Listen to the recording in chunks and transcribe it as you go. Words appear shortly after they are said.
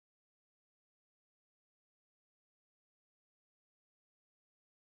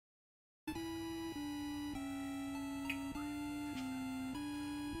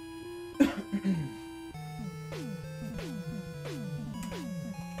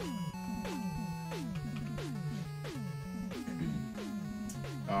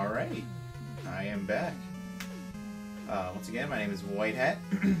Alrighty, I am back. Once again, my name is WhiteHat,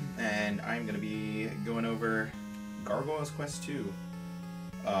 and I'm going to be going over Gargoyle's Quest 2.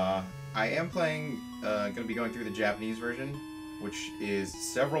 I am going to be going through the Japanese version, which is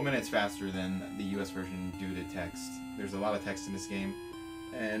several minutes faster than the US version due to text. There's a lot of text in this game,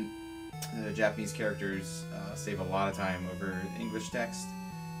 and the Japanese characters save a lot of time over English text.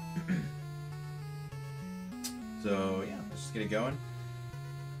 So yeah, let's just get it going.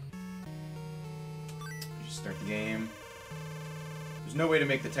 Just start the game. There's no way to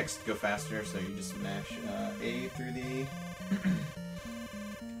make the text go faster, so you just mash A through the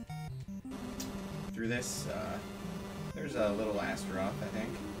through this. There's a little Astaroth, I think.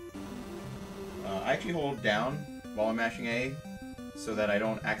 I actually hold down while I'm mashing A, so that I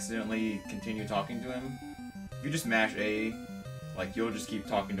don't accidentally continue talking to him. If you just mash A, like, you'll just keep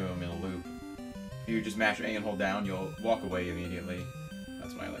talking to him in a loop. If you just mash A and hold down, you'll walk away immediately.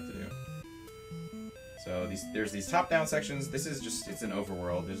 That's what I like to do. So there's these top-down sections. This is just, it's an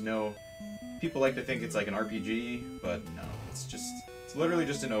overworld. There's no... People like to think it's like an RPG, but no. It's literally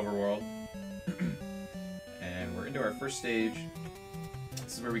just an overworld. And we're into our first stage.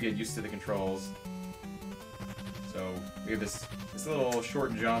 This is where we get used to the controls. So we have this little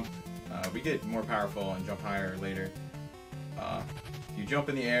short jump. We get more powerful and jump higher later. If you jump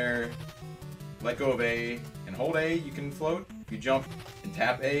in the air, let go of A, and hold A, you can float. If you jump and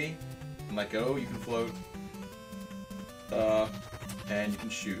tap A and let go, you can float. And you can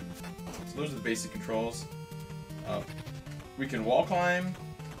shoot. So those are the basic controls. We can wall climb.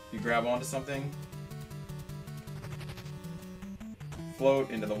 If you grab onto something. Float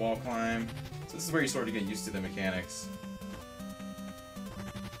into the wall climb. So this is where you sort of get used to the mechanics.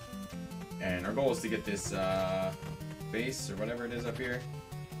 And our goal is to get this base, or whatever it is up here.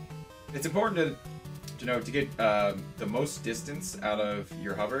 It's important to get the most distance out of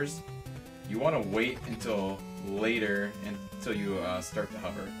your hovers. You want to wait until later, until you start to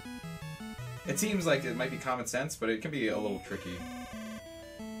hover. It seems like it might be common sense, but it can be a little tricky.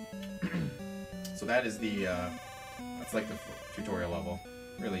 So that is that's like the tutorial level.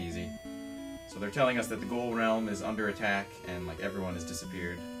 Really easy. So they're telling us that the Ghoul realm is under attack, and like everyone has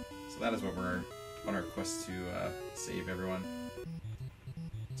disappeared. So that is what we're on our quest to save everyone.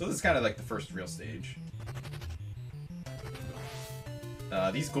 So this is kind of like the first real stage.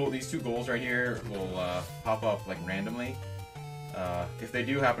 These two ghouls right here will pop up like randomly. If they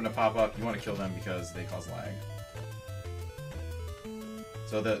do happen to pop up, you want to kill them because they cause lag.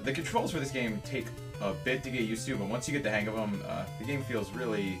 So the controls for this game take a bit to get used to, but once you get the hang of them, the game feels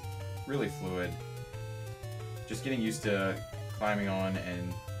really, really fluid. Just getting used to climbing on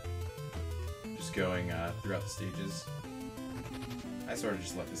and just going throughout the stages. I sort of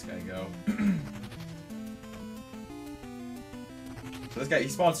just let this guy go. So this guy, he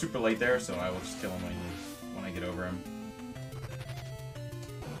spawned super late there, so I will just kill him when I get over him.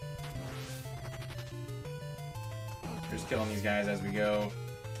 Just killing these guys as we go.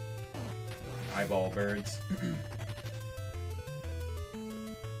 Eyeball birds.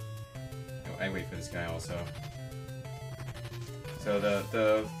 I wait for this guy also. So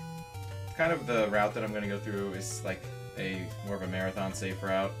the kind of the route that I'm going to go through is like more of a marathon safe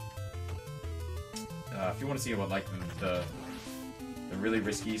route. If you want to see what like the really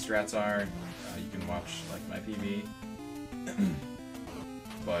risky strats are, you can watch like my PB.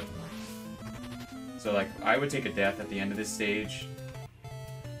 But so like I would take a death at the end of this stage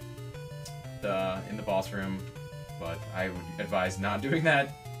in the boss room, but I would advise not doing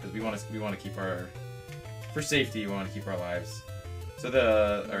that because we want to keep for safety. We want to keep our lives. So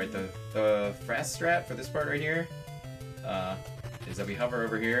the fast strat for this part right here is that we hover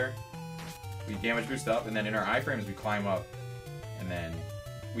over here, we damage boost up, and then in our iframes we climb up, and then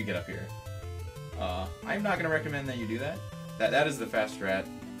we get up here. I'm not going to recommend that you do that. That is the fast strat.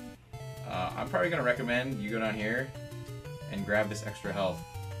 I'm probably going to recommend you go down here and grab this extra health.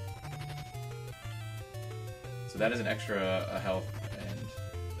 So that is an extra health, and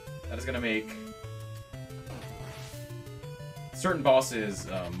that is going to make certain bosses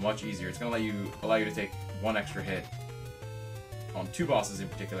much easier. It's going to allow you to take one extra hit on 2 bosses in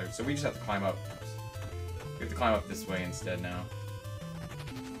particular. So we just have to climb up. We have to climb up this way instead now.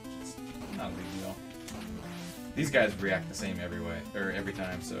 It's not a big deal. These guys react the same every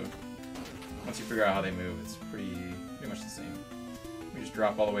time. So once you figure out how they move, it's pretty much the same. We just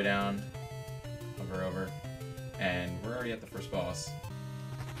drop all the way down, hover over, and we're already at the first boss.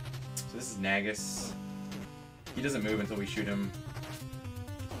 So this is Nagus. He doesn't move until we shoot him.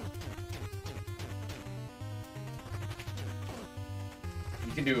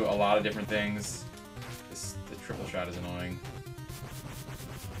 You can do a lot of different things. The triple shot is annoying.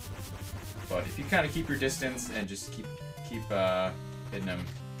 But if you kind of keep your distance and just keep hitting him,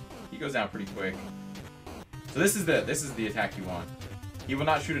 he goes down pretty quick. So this is the attack you want. He will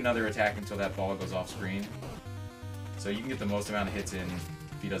not shoot another attack until that ball goes off screen. So you can get the most amount of hits in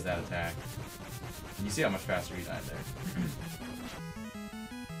if he does that attack. And you see how much faster he died there.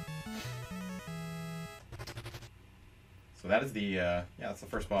 So that is the yeah, that's the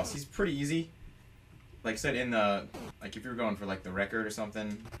first boss. He's pretty easy. Like I said, in the if you were going for like the record or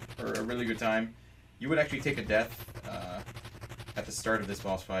something, or a really good time, you would actually take a death at the start of this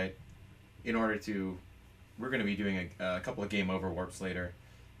boss fight in order to. We're going to be doing a couple of game over warps later,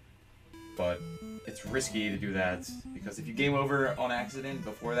 but it's risky to do that because if you game over on accident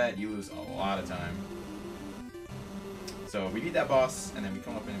before that, you lose a lot of time. So we beat that boss, and then we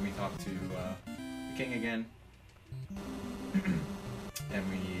come up and we talk to the king again, and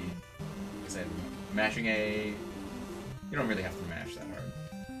we, like I said, mashing A. You don't really have to mash that hard.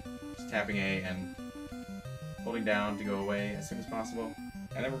 Just tapping A and holding down to go away as soon as possible,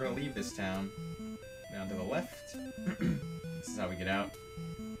 and then we're going to leave this town. Down to the left. This is how we get out.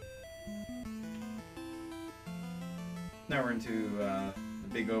 Now we're into the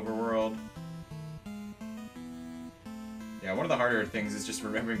big overworld. Yeah, one of the harder things is just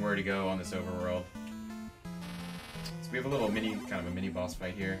remembering where to go on this overworld. So we have a little kind of a mini boss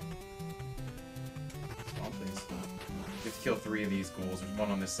fight here. Spawn, please. You have to kill 3 of these ghouls. There's 1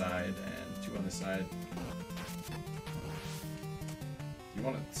 on this side and 2 on this side. You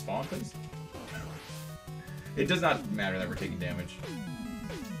want to spawn, please? It does not matter that we're taking damage.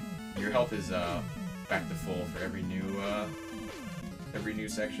 Your health is back to full for every new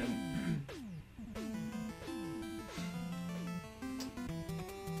section.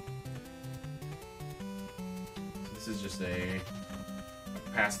 So this is just a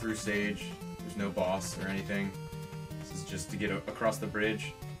pass-through stage. There's no boss or anything. This is just to get across the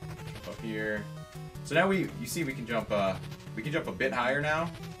bridge up here. So now you see we can jump a bit higher now,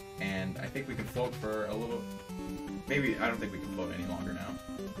 and I think we can float for a little. Maybe, I don't think we can float any longer now,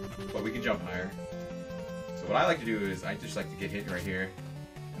 but we can jump higher. So what I like to do is, I just like to get hit right here,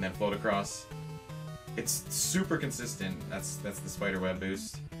 and then float across. It's super consistent. That's the spider web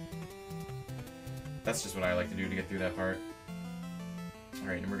boost. That's just what I like to do to get through that part.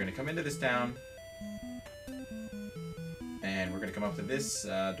 Alright, and we're going to come into this town, and we're going to come up to this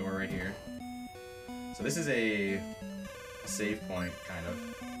door right here. So this is a save point, kind of.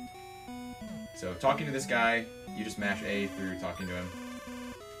 So talking to this guy, you just mash A through talking to him.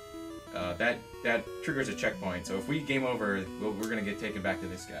 That triggers a checkpoint. So if we game over, we're gonna get taken back to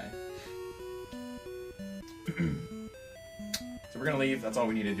this guy. So we're gonna leave. That's all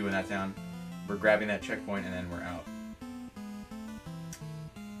we need to do in that town. We're grabbing that checkpoint and then we're out.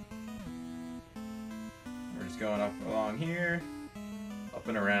 We're just going up along here, up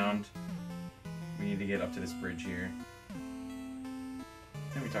and around. We need to get up to this bridge here.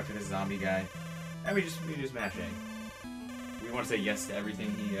 And we talk to this zombie guy. And we just mash A. We want to say yes to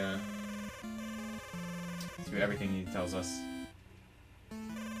everything he tells us.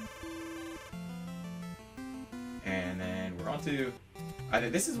 And then we're on to, I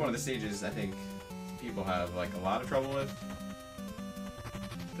think this is one of the stages I think people have like a lot of trouble with.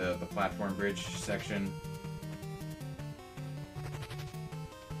 The platform bridge section.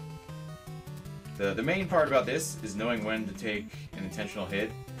 The main part about this is knowing when to take an intentional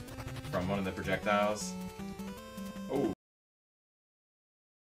hit from one of the projectiles. Oh.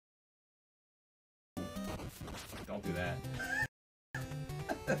 Don't do that.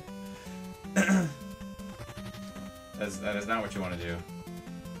 That is not what you want to do.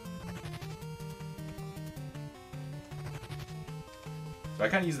 So I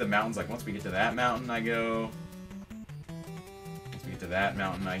kind of use the mountains, like once we get to that mountain I go. Once we get to that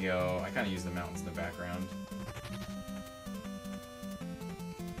mountain I go. I kind of use the mountains in the background.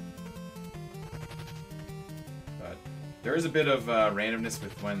 There is a bit of randomness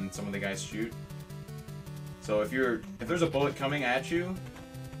with when some of the guys shoot. So if there's a bullet coming at you,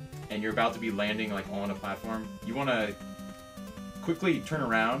 and you're about to be landing like on a platform, you want to quickly turn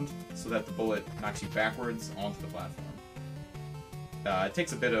around so that the bullet knocks you backwards onto the platform. It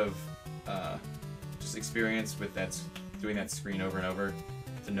takes a bit of just experience with doing that screen over and over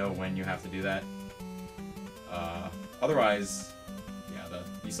to know when you have to do that. Otherwise, yeah,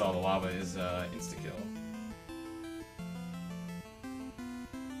 you saw the lava is insta-kill.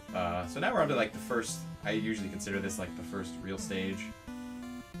 So now we're on to like the first, I usually consider this like the first real stage.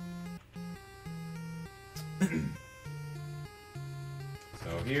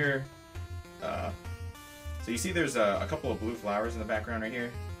 So here, so you see there's a couple of blue flowers in the background right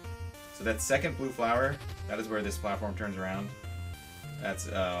here. So that second blue flower, that is where this platform turns around. That's,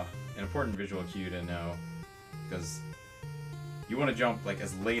 and an important visual cue to know, because you want to jump like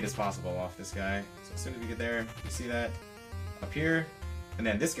as late as possible off this guy. So as soon as we get there, you see that up here, and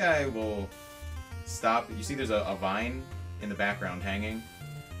then this guy will stop. You see there's a vine in the background hanging.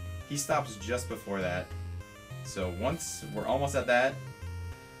 He stops just before that. So once we're almost at that,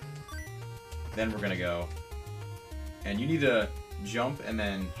 then we're gonna go. And you need to jump and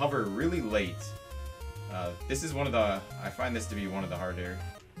then hover really late. This is one of the, I find this to be one of the harder,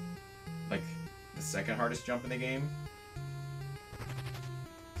 like the second hardest jump in the game.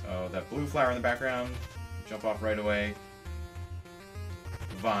 So that blue flower in the background, jump off right away.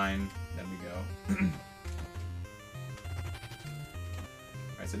 Vine, then we go.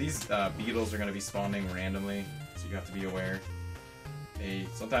 Alright, so these beetles are going to be spawning randomly, so you have to be aware.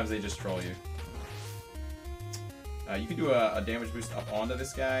 Sometimes they just troll you. You can do a damage boost up onto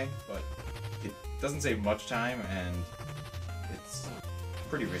this guy, but it doesn't save much time, and it's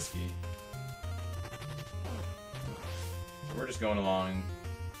pretty risky. So we're just going along,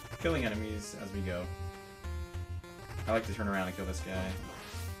 killing enemies as we go. I like to turn around and kill this guy.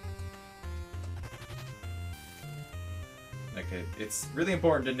 Like, it's really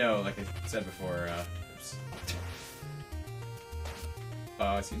important to know, like I said before, oops.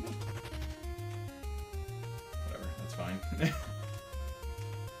 Excuse me? Whatever, that's fine.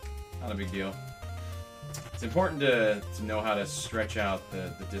 Not a big deal. It's important to know how to stretch out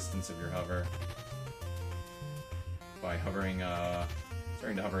the distance of your hover by hovering,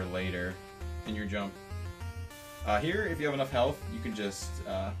 starting to hover later in your jump. Here, if you have enough health, you can just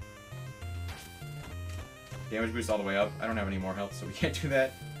damage boost all the way up. I don't have any more health, so we can't do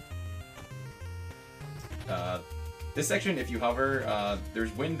that. This section, if you hover,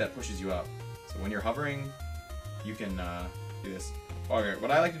 there's wind that pushes you up. So when you're hovering, you can do this. Okay,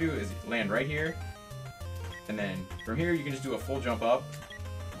 what I like to do is land right here, and then from here you can just do a full jump up,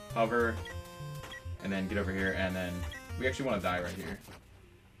 hover, and then get over here, and then we actually want to die right here.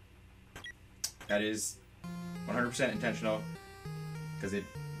 That is 100% intentional, because it,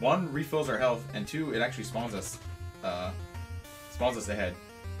 one, refills our health, and two, it actually spawns us ahead.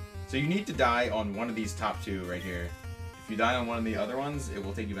 So you need to die on one of these top two right here. If you die on one of the other ones, it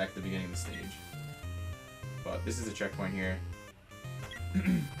will take you back to the beginning of the stage. But this is a checkpoint here.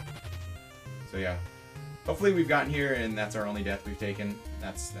 So yeah, hopefully we've gotten here and that's our only death we've taken.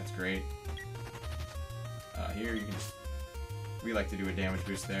 That's great. Here you can just, we like to do a damage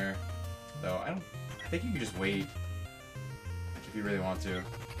boost there, though I think you can just wait, like if you really want to.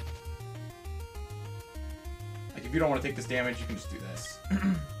 Like if you don't want to take this damage, you can just do this.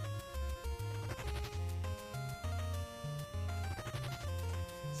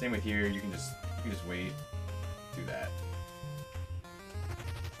 Same with here, you can just wait, do that.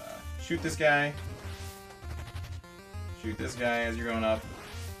 Shoot this guy as you're going up,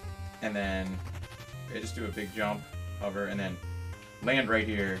 and then just do a big jump, hover, and then land right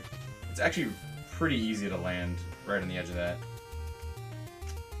here. It's actually pretty easy to land right on the edge of that.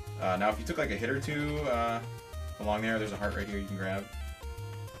 Now if you took like a hit or two along there's a heart right here you can grab.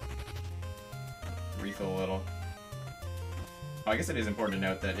 Refill a little. I guess it is important to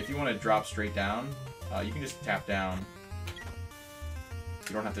note that if you want to drop straight down, you can just tap down.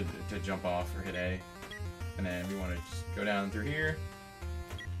 You don't have to jump off or hit A. And then we want to just go down through here.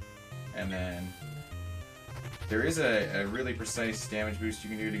 And then there is a really precise damage boost you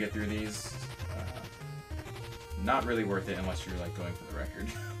can do to get through these. Not really worth it unless you're like going for the record.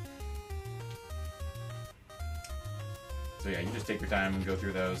 So yeah, you just take your time and go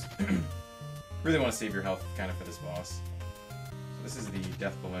through those. Really want to save your health kind of for this boss. So this is the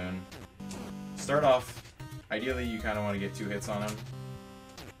death balloon. Start off, ideally you kind of want to get 2 hits on him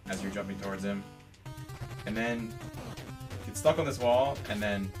as you're jumping towards him. And then get stuck on this wall, and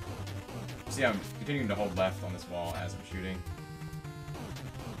then see I'm continuing to hold left on this wall as I'm shooting.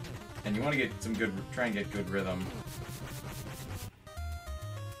 And you want to get some good, try and get good rhythm.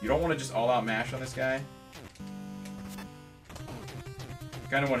 You don't want to just all-out mash on this guy. You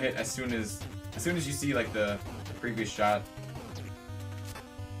kind of want to hit as soon as you see like the previous shot.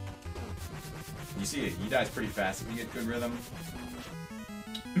 You see it, he dies pretty fast if you get good rhythm.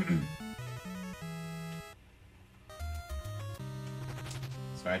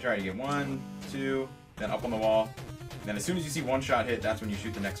 So I try to get 1, 2, then up on the wall. And then as soon as you see one shot hit, that's when you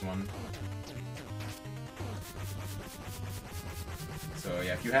shoot the next one. So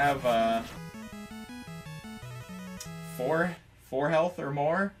yeah, if you have 4 health or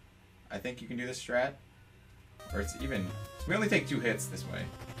more, I think you can do this strat. Or it's even, so we only take 2 hits this way.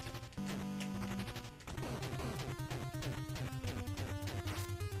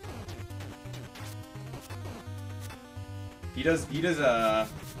 He does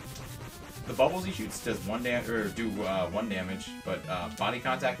the bubbles he shoots does one damage, but body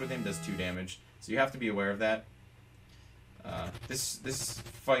contact with him does 2 damage. So you have to be aware of that. This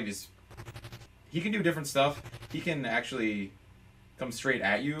fight is, he can do different stuff. He can actually come straight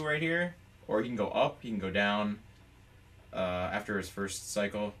at you right here, or he can go up. He can go down after his first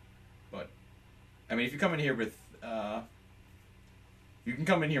cycle. But I mean, if you come in here with you can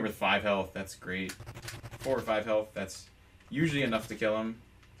come in here with 5 health. That's great. 4 or 5 health. That's usually enough to kill him.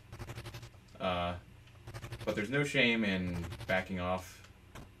 But there's no shame in backing off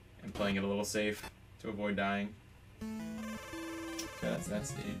and playing it a little safe to avoid dying. So that's that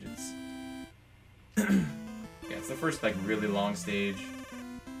stage. It's yeah, it's the first like really long stage,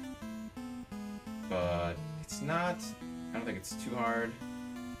 but it's not. I don't think it's too hard.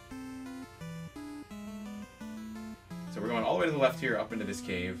 So we're going all the way to the left here, up into this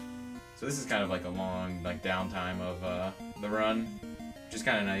cave. So this is kind of like a long like downtime of the run, which is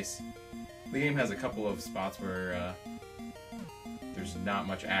kind of nice. The game has a couple of spots where there's not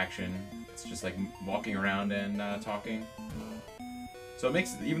much action. It's just like walking around and talking. So it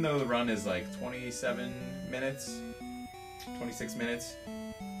makes, even though the run is like 27 minutes, 26 minutes,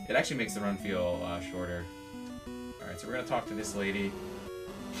 it actually makes the run feel shorter. Alright, so we're going to talk to this lady.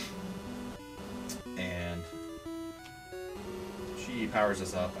 And she powers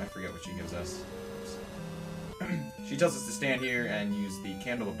us up. I forget what she gives us. She tells us to stand here and use the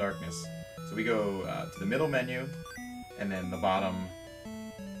Candle of Darkness. So we go to the middle menu, and then the bottom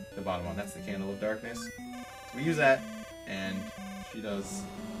one, that's the Candle of Darkness. So we use that, and she does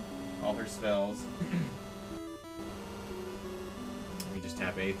all her spells. We just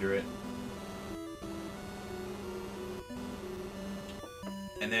tap A through it.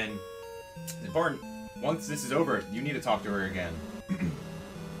 And then, it's important, once this is over, you need to talk to her again. And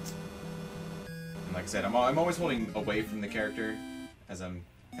like I said, I'm always holding away from the character as I'm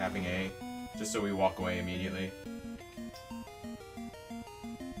tapping A, just so we walk away immediately.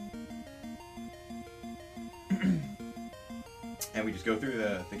 And we just go through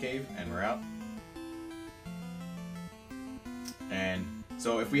the cave, and we're out. And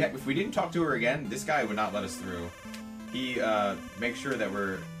so if we didn't talk to her again, this guy would not let us through. He makes sure that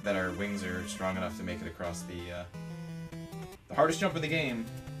our wings are strong enough to make it across the hardest jump in the game.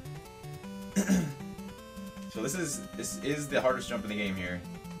 So this is the hardest jump in the game here.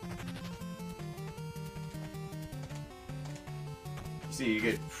 You see, you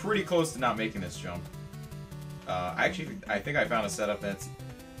get pretty close to not making this jump. I think I found a setup it's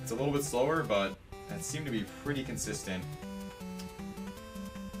a little bit slower, but that seemed to be pretty consistent.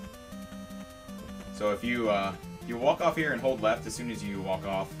 So if you walk off here and hold left as soon as you walk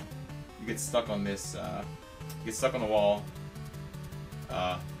off, you get stuck on this. You get stuck on the wall.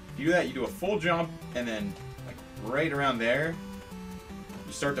 If you do that, you do a full jump, and then like right around there,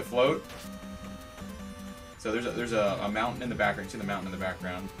 you start to float. So there's a mountain in the background. You see the mountain in the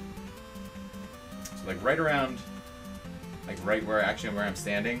background. So like right around, like right where I'm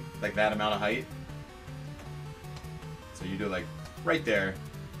standing, like that amount of height. So you do like right there.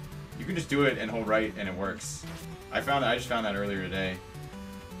 You can just do it and hold right, and it works. I just found that earlier today.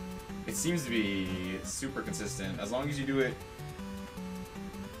 It seems to be super consistent as long as you do it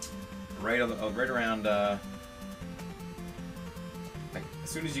right around. Like as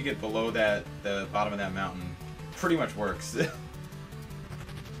soon as you get below the bottom of that mountain, it pretty much works.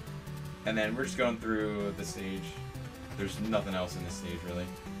 And then we're just going through the stage. There's nothing else in this stage really.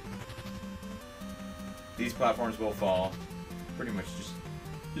 These platforms will fall. Pretty much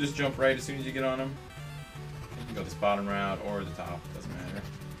you just jump right as soon as you get on them. You can go this bottom route or the top, doesn't matter.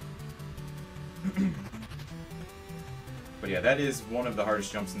 But yeah, that is one of the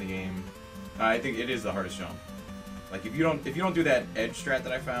hardest jumps in the game. I think it is the hardest jump. Like if you don't do that edge strat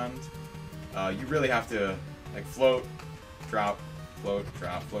that I found, you really have to like float, drop, float,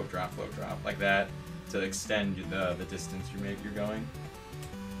 drop, float, drop, float, drop, like that to extend the distance you're going.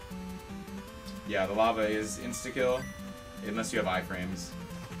 Yeah, the lava is insta-kill, unless you have iframes,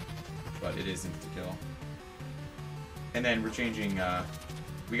 but it is insta-kill. And then we're changing,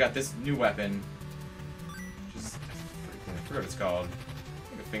 we got this new weapon, which is, I forget what it's called,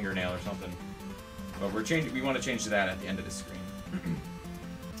 like a fingernail or something. But we want to change to that at the end of the screen.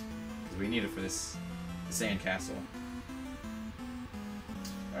 Because we need it for the sand castle.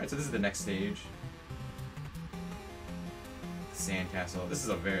 Alright, so this is the next stage. Sand castle. This is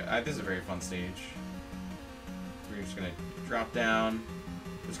a very fun stage. We're just gonna drop down.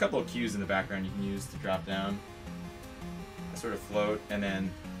 There's a couple of cues in the background you can use to drop down. I sort of float, and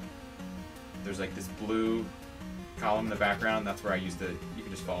then there's like this blue column in the background. That's where you can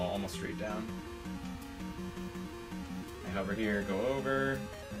just fall almost straight down. I hover here, go over.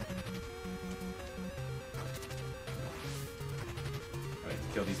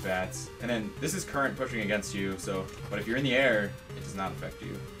 kill these bats. And then this is current pushing against you, so but if you're in the air, it does not affect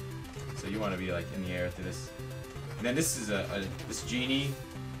you. So you want to be like in the air through this. And then this is this genie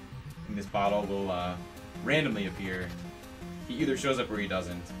in this bottle will randomly appear. He either shows up or he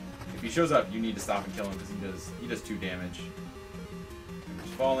doesn't. If he shows up, you need to stop and kill him because he does 2 damage. And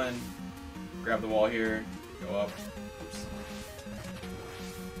just fall in, grab the wall here, go up. Oops.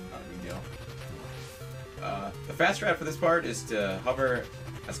 Not a big deal. The fast strat for this part is to hover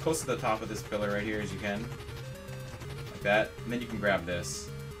as close to the top of this pillar right here as you can, like that, and then you can grab this,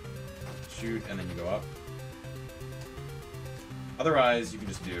 shoot, and then you go up. Otherwise, you can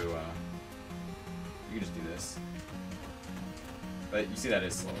just do this. But you see that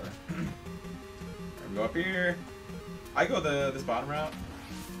is slower. We go up here. I go this bottom route.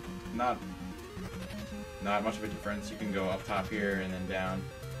 Not much of a difference. You can go up top here and then down.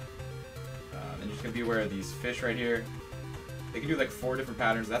 And you're just gonna be aware of these fish right here. They can do like 4 different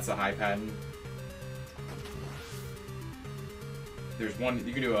patterns. That's the high pattern. There's one,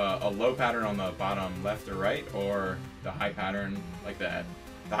 you can do a low pattern on the bottom left or right, or the high pattern like that.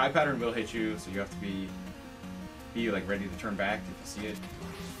 The high pattern will hit you, so you have to be like ready to turn back if you see it.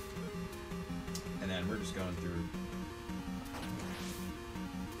 And then we're just going through.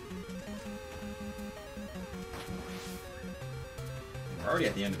 We're already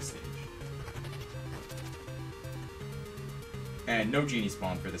at the end of the stage. And no genie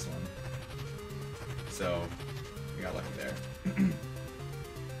spawn for this one. So we got lucky there.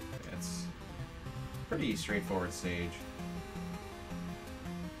 It's a pretty straightforward stage.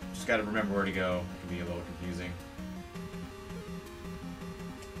 Just gotta remember where to go. It can be a little confusing.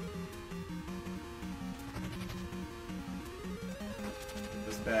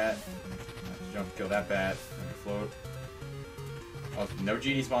 This bat. Jump, kill that bat, and we float. Oh, no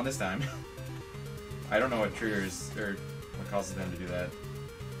genie spawn this time. I don't know what triggers or what causes them to do that.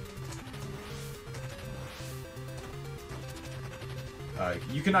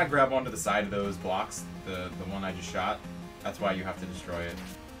 You cannot grab onto the side of those blocks, the one I just shot. That's why you have to destroy it.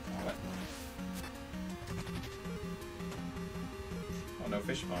 What? Oh no,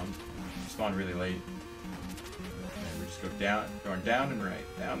 fish spawn. Spawn really late. And we just go down, going down and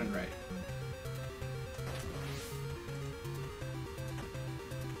right, down and right.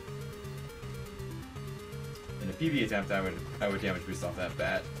 In a PB attempt, I would damage boost off that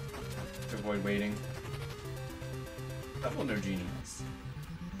bat to avoid waiting. Double no genie. Nice.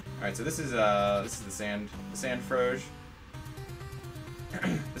 All right, so this is the sand froge.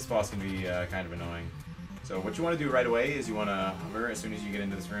 This boss can be kind of annoying. So what you want to do right away is you want to hover as soon as you get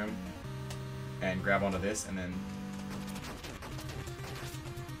into this room and grab onto this, and then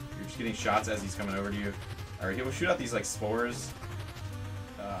you're just getting shots as he's coming over to you. All right, he will shoot out these like spores.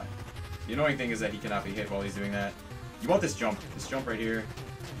 The annoying thing is that he cannot be hit while he's doing that. You want this jump right here,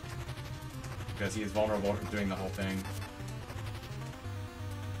 because he is vulnerable to doing the whole thing.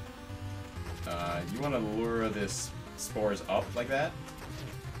 You want to lure this spores up like that,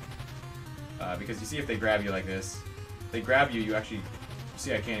 because you see if they grab you like this, if they grab you, you actually, you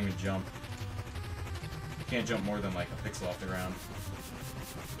see I can't even jump. You can't jump more than like a pixel off the ground.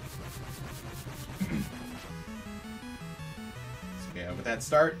 So yeah, with that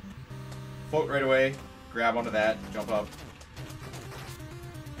start, float right away, grab onto that, jump up,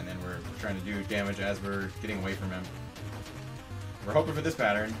 and then we're trying to do damage as we're getting away from him. We're hoping for this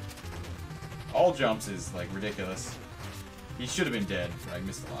pattern. All jumps is like ridiculous. He should have been dead, but I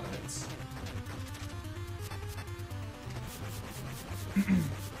missed a lot of hits.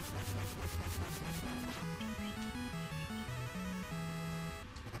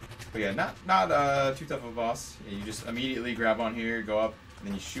 But yeah, not too tough of a boss. Yeah, you just immediately grab on here, go up, and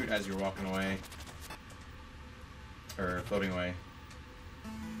then you shoot as you're walking away. Or floating away.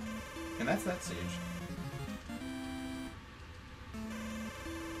 And that's that stage.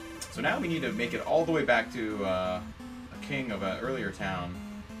 So now we need to make it all the way back to a king of an earlier town.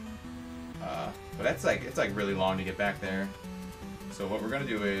 But that's like, it's like really long to get back there. So what we're gonna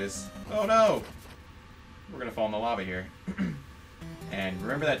do is, oh no! We're gonna fall in the lava here. And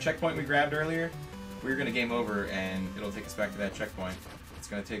remember that checkpoint we grabbed earlier? We're gonna game over and it'll take us back to that checkpoint. It's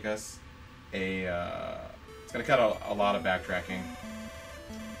gonna take us it's gonna cut a lot of backtracking.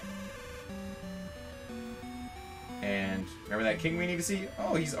 And remember that king we need to see?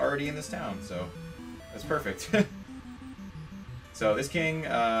 Oh, he's already in this town, so that's perfect. So this king,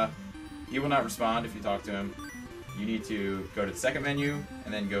 he will not respond if you talk to him. You need to go to the second menu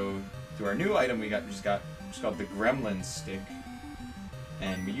and then go to our new item we just got, which is called the Gremlin Stick.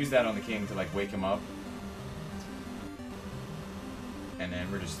 And we use that on the king to like wake him up. And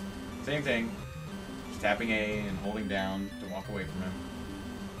then we're just, same thing, just tapping A and holding down to walk away from him.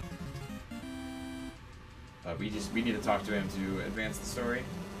 But we need to talk to him to advance the story.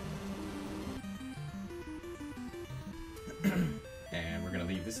 And we're gonna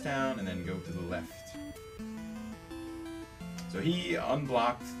leave this town and then go to the left. So he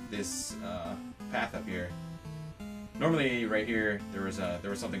unblocked this path up here. Normally, right here, there was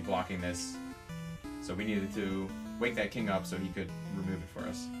something blocking this, so we needed to wake that king up so he could remove it for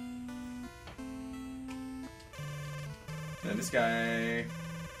us. And this guy, I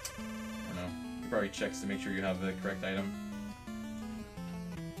don't know, he probably checks to make sure you have the correct item.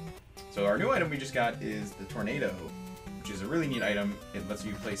 So our new item we just got is the tornado, which is a really neat item. It lets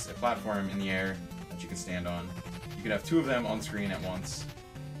you place a platform in the air that you can stand on. You can have 2 of them on screen at once.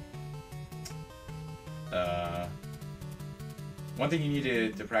 One thing you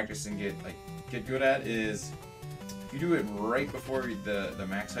need to practice and get good at is if you do it right before the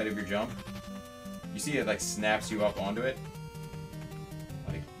max height of your jump, you see it like snaps you up onto it.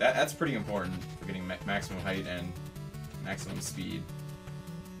 Like that's pretty important for getting maximum height and maximum speed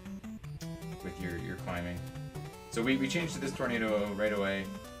with your climbing. So we changed to this tornado right away,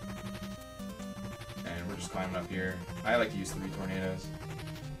 and we're just climbing up here. I like to use 3 tornadoes.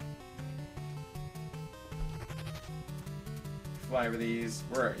 Fly over these.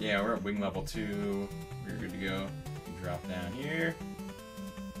 We're at wing level 2. We're good to go. You can drop down here,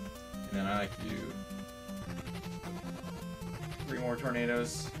 and then I like to do 3 more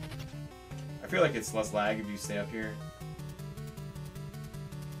tornadoes. I feel like it's less lag if you stay up here.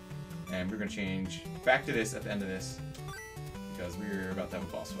 And we're gonna change back to this at the end of this because we're about to have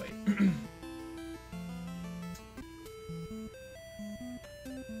a boss fight.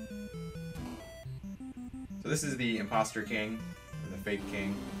 So this is the imposter king, or the fake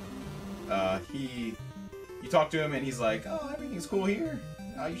king. You talk to him and he's like, "Oh, everything's cool here.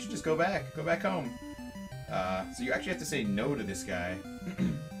 You should just go back home." So you actually have to say no to this guy.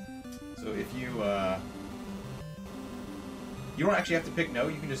 So if you don't actually have to pick no,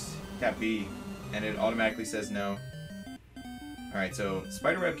 you can just tap B, and it automatically says no. Alright, so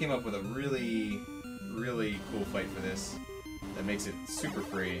Spiderweb came up with a really, really cool fight for this that makes it super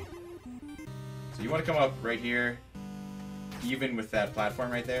free. So you want to come up right here, even with that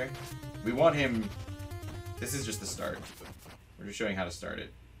platform right there. We want him... This is just the start. We're just showing how to start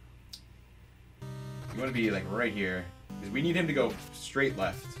it. You want to be like right here, because we need him to go straight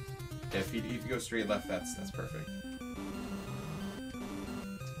left. If he goes straight left, that's perfect.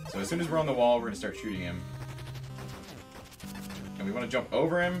 So as soon as we're on the wall, we're going to start shooting him. And we want to jump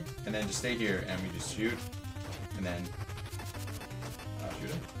over him, and then just stay here, and we just shoot. And then... shoot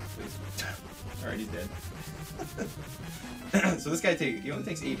him, please. Alright, he's dead. So this guy he only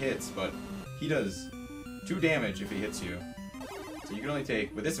takes 8 hits, but he does 2 damage if he hits you. So you can only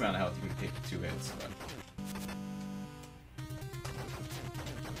take... With this amount of health, you can take 2 hits, but...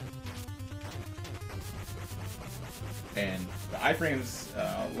 And the iframes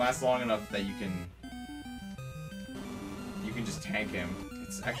last long enough that you can just tank him.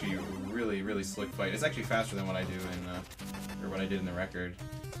 It's actually a really, really slick fight. It's actually faster than what I do in or what I did in the record.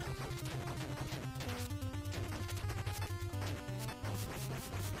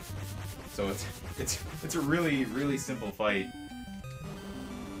 So it's a really, really simple fight.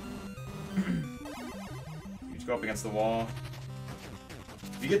 You just go up against the wall.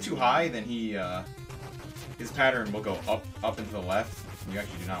 If you get too high, then his pattern will go up and to the left. You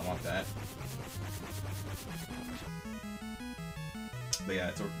actually do not want that. But yeah,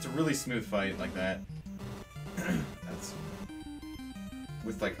 it's a really smooth fight like that. That's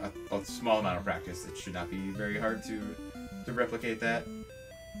with like a small amount of practice. It should not be very hard to replicate that.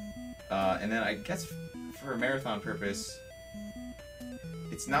 And then I guess for a marathon purpose,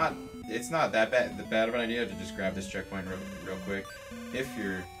 it's not that bad of an idea to just grab this checkpoint real quick if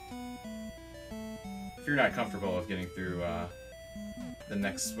you're not comfortable of getting through the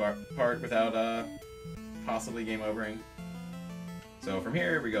next part without possibly game overing. So from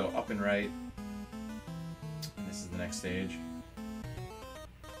here we go up and right, and this is the next stage.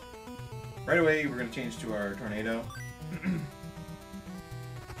 Right away we're going to change to our tornado.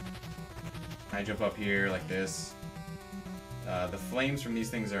 I jump up here like this. The flames from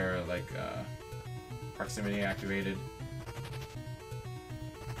these things are like proximity activated.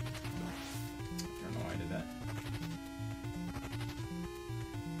 I don't know why I did that.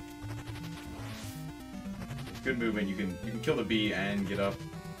 Good movement. You can kill the bee and get up.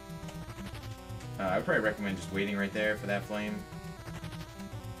 I would probably recommend just waiting right there for that flame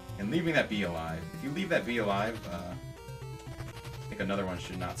and leaving that bee alive. If you leave that bee alive, I think another one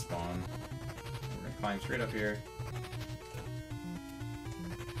should not spawn. We're gonna climb straight up here.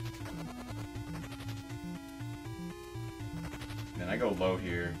 And I go low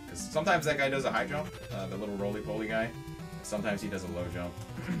here, because sometimes that guy does a high jump, the little roly-poly guy. Sometimes he does a low jump.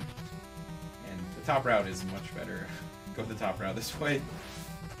 And the top route is much better. Go the top route this way.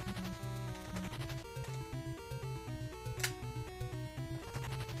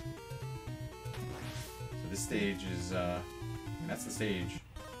 So this stage is, that's the stage.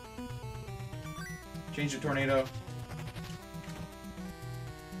 Change the tornado.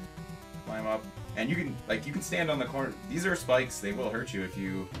 Climb up. And you can stand on the corner. These are spikes. They will hurt you if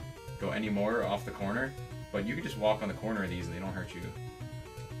you go any more off the corner. But you can just walk on the corner of these and they don't hurt you.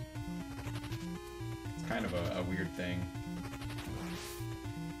 It's kind of a weird thing.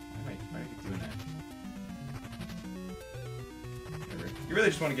 Why am I keep doing that? You really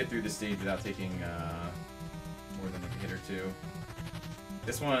just want to get through this stage without taking more than like a hit or two.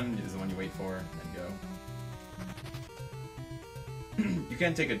 This one is the one you wait for and go. You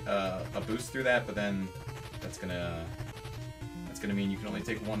can take a boost through that, but then that's gonna mean you can only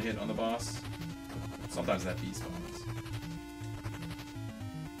take one hit on the boss. Sometimes that beat spawns.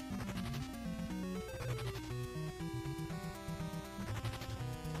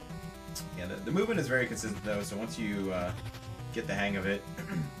 Yeah, the movement is very consistent though. So once you get the hang of it,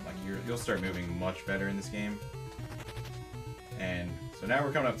 like you'll start moving much better in this game. And so now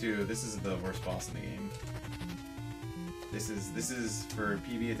we're coming up to, this is the worst boss in the game. This is for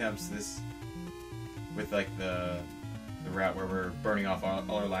PB attempts. This with like the route where we're burning off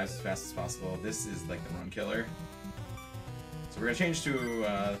all our lives as fast as possible. This is like the run killer. So we're gonna change to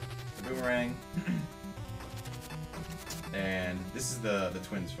the boomerang, and this is the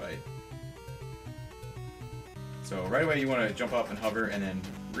twins fight. So right away you want to jump up and hover, and then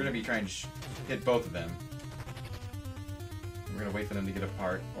we're gonna be trying to hit both of them. We're gonna wait for them to get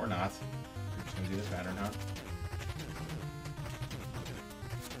apart or not. We're just gonna do this pattern, huh?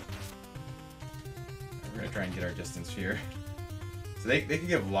 We're gonna try and get our distance here. So they can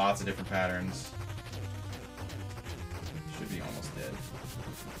give lots of different patterns. Should be almost dead.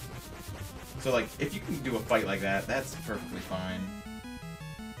 So like, if you can do a fight like that, that's perfectly fine.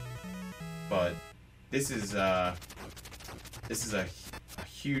 But this is a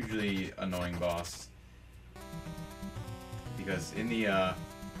hugely annoying boss. Because in the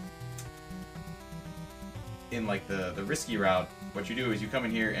in like the risky route, what you do is you come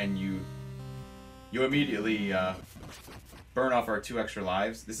in here and you immediately burn off our 2 extra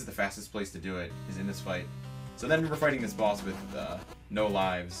lives. This is the fastest place to do it, is in this fight. So then we're fighting this boss with no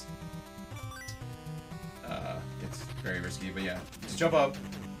lives. It's very risky, but yeah. Just jump up,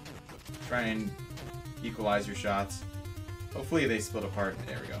 try and equalize your shots. Hopefully they split apart.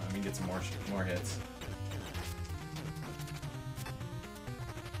 There we go. I mean, get some more hits.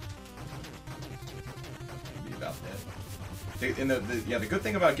 Be about dead. And the good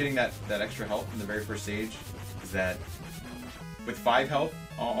thing about getting that extra health in the very first stage is that with 5 health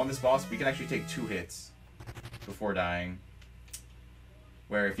on this boss, we can actually take 2 hits before dying.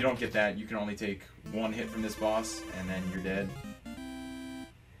 Where if you don't get that, you can only take 1 hit from this boss, and then you're dead.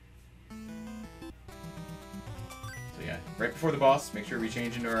 So yeah, right before the boss, make sure we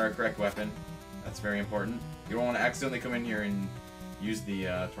change into our correct weapon. That's very important. You don't want to accidentally come in here and use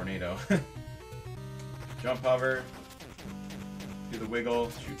the tornado. Jump, hover, do the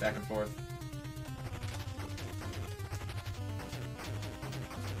wiggle, shoot back and forth.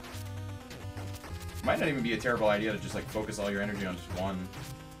 Might not even be a terrible idea to just like focus all your energy on just one.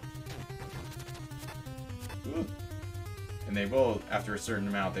 Ooh. And they will, after a certain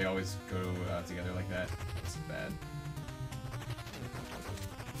amount, they always go together like that. This is bad.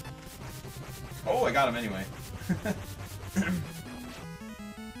 Oh, I got him anyway.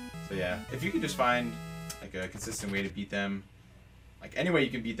 So yeah, if you can just find like a consistent way to beat them, like any way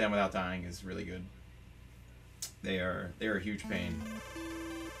you can beat them without dying is really good. They are a huge pain.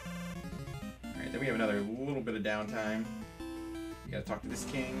 Alright, then we have another little bit of downtime. We gotta talk to this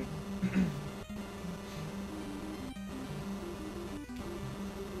king.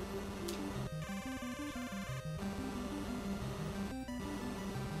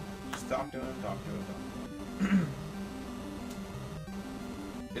 Just talk to him, talk to him.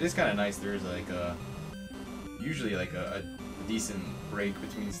 It is kind of nice. There's like usually like a decent break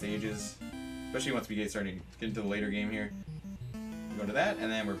between stages, especially once we get into the later game here. We go to that,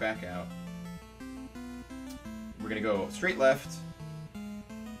 and then we're back out. We're gonna go straight left,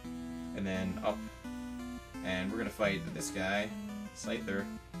 and then up, and we're gonna fight this guy, Scyther.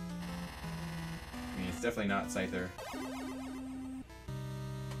 I mean, it's definitely not Scyther.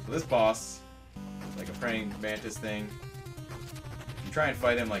 So this boss is like a praying mantis thing. If you try and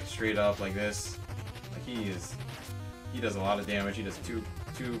fight him like straight up like this, like he does a lot of damage. He does two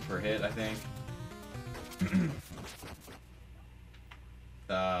per hit, I think.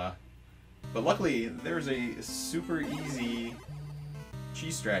 But luckily, there's a super easy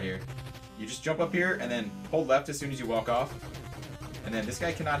cheese strat here. You just jump up here and then hold left as soon as you walk off, and then this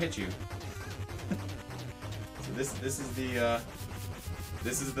guy cannot hit you. So this is the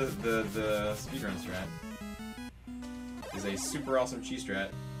speedrun strat. Is a super awesome cheese strat.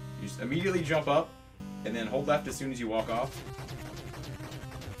 You just immediately jump up and then hold left as soon as you walk off,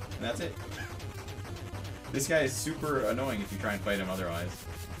 and that's it. This guy is super annoying if you try and fight him otherwise.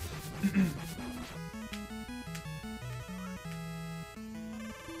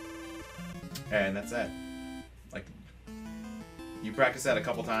 And that's that. Like, you practice that a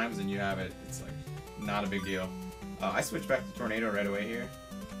couple times and you have it. It's like not a big deal. I switched back to Tornado right away here.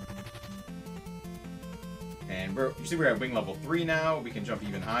 And you see we're at wing level 3 now. We can jump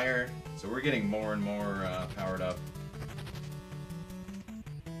even higher. So we're getting more and more powered up.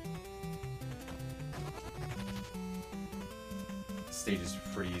 This stage is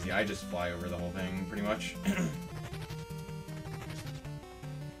pretty easy. I just fly over the whole thing pretty much.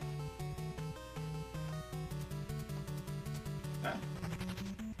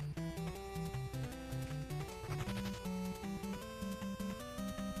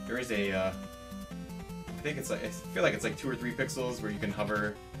 There is a, I think it's like, I feel like it's like 2 or 3 pixels where you can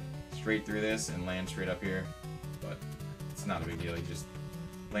hover straight through this and land straight up here, but it's not a big deal. You just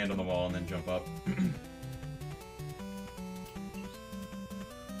land on the wall and then jump up.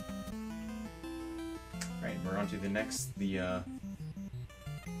 Right, we're on to the next, the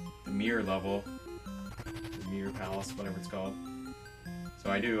mirror level, the mirror palace, whatever it's called. So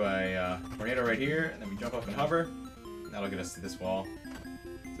I do a tornado right here, and then we jump up and hover. And that'll get us to this wall.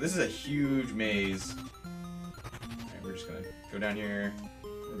 So this is a huge maze. Alright, we're just gonna go down here.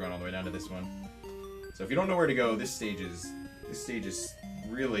 We're going all the way down to this one. So if you don't know where to go, this stage is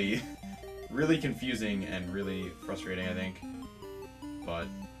really, really confusing and really frustrating, I think. But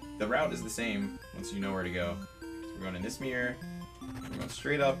the route is the same once you know where to go. So we're going in this mirror. We're going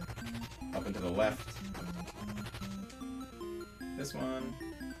straight up and to the left. This one,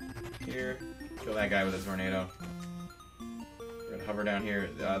 here, kill that guy with a tornado. We're gonna hover down here.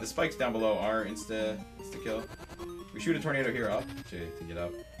 The spikes down below are insta kill. We shoot a tornado here up to get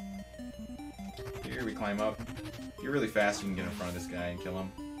up. Here we climb up. If you're really fast, you can get in front of this guy and kill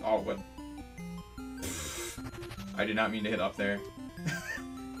him. Oh, what? I did not mean to hit up there.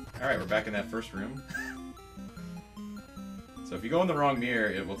 Alright, we're back in that first room. So if you go in the wrong mirror,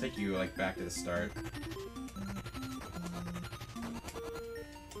 it will take you like back to the start.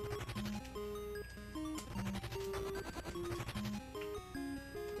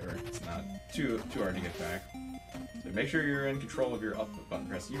 It's not too hard to get back. So make sure you're in control of your up button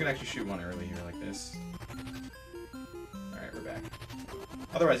press. You can actually shoot one early here like this. Alright, we're back.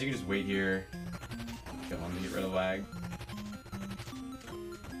 Otherwise, you can just wait here, kill him to get rid of lag.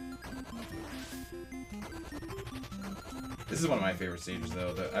 This is one of my favorite stages,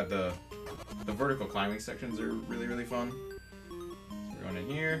 though. The vertical climbing sections are really, really fun. So we're going in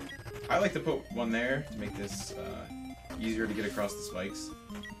here. I like to put one there to make this easier to get across the spikes.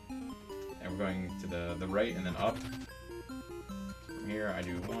 And we're going to the right and then up. From here, I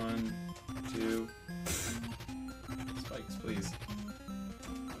do 1, 2. Spikes, please.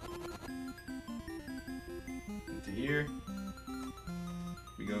 Into here.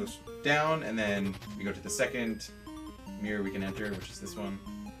 We go down, and then we go to the second mirror we can enter, which is this one.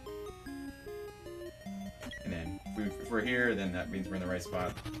 And then if we're here, then that means we're in the right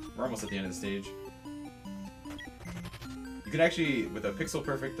spot. We're almost at the end of the stage. You can actually, with a pixel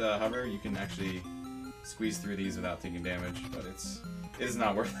perfect hover, you can actually squeeze through these without taking damage, but it is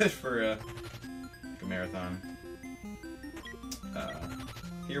not worth it for a marathon.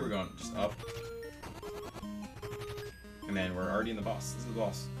 Here we're going just up. And then we're already in the boss. This is the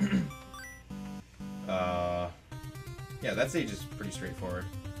boss. Yeah, that stage is pretty straightforward.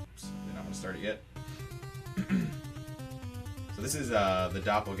 Oops, did not want to start it yet. So this is the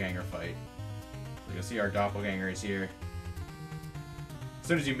doppelganger fight. So you'll see our doppelganger is here. As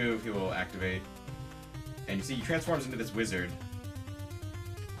soon as you move, he will activate. And you see he transforms into this wizard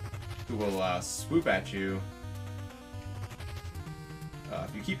who will swoop at you.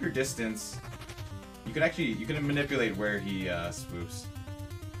 If you keep your distance, you can manipulate where he swoops.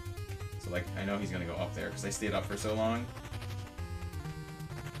 So like, I know he's gonna go up there because I stayed up for so long.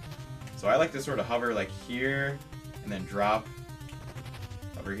 So I like to sort of hover like here, and then drop.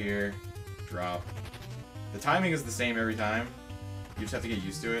 Hover here, drop. The timing is the same every time. You just have to get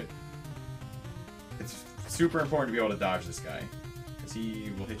used to it. It's super important to be able to dodge this guy, because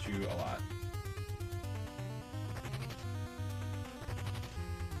he will hit you a lot.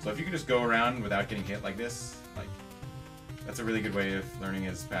 So if you can just go around without getting hit like this, like, That's a really good way of learning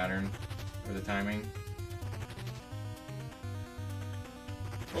his pattern for the timing.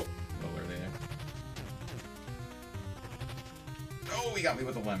 Oh, a little early there. Oh, he got me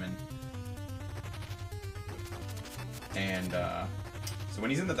with a lemon. And, so when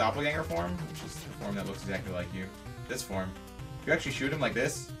he's in the doppelganger form, which is the form that looks exactly like you, this form, if you actually shoot him like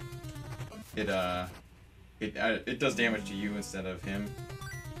this, it does damage to you instead of him.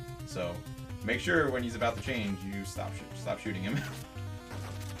 So make sure when he's about to change, you stop shooting him.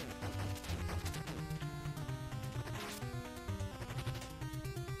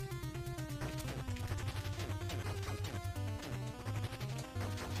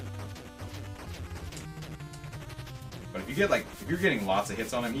 But if you get if you're getting lots of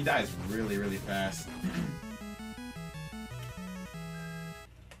hits on him, he dies really, really fast.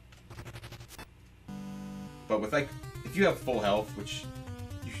 But with if you have full health, which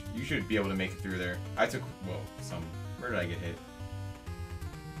you should be able to make it through there. I took, well, where did I get hit?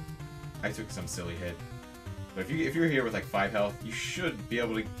 I took some silly hit. But if you're here with like 5 health, you should be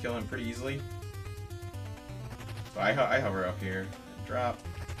able to kill him pretty easily. So I hover up here and drop.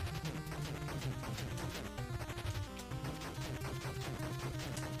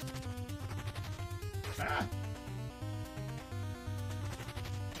 Ah.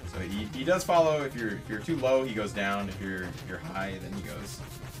 So he does follow. If you're too low, he goes down. If you're high, then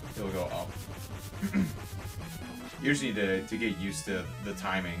he'll go up. You just need to get used to the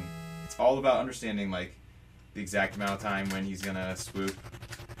timing. It's all about understanding like the exact amount of time when he's gonna swoop.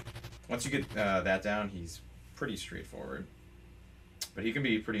 Once you get that down, he's pretty straightforward. But he can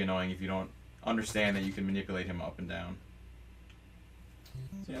be pretty annoying if you don't understand that you can manipulate him up and down.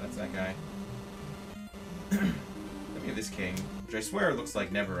 So yeah, that's that guy. Then we have this king, which I swear looks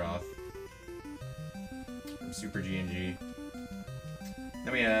like Neveroth from Super G&G.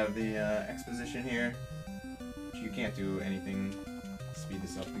 Then we have the exposition here, which you can't do anything to speed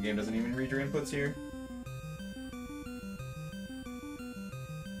this up. The game doesn't even read your inputs here.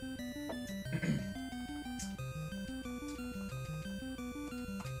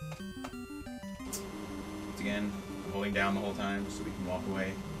 Once again, I'm holding down the whole time just so we can walk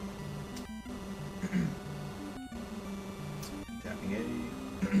away. Tapping A.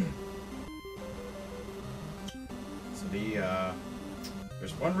 So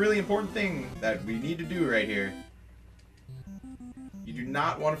there's one really important thing that we need to do right here. You do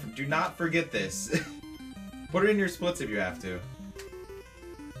not forget this. Put it in your splits if you have to.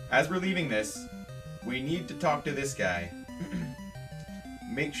 As we're leaving this, we need to talk to this guy.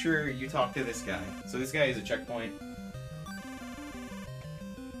 Make sure you talk to this guy. So this guy is a checkpoint.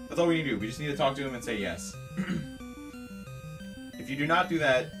 That's all we need to do. We just need to talk to him and say yes. If you do not do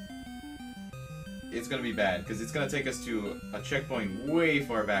that, it's going to be bad, because it's going to take us to a checkpoint way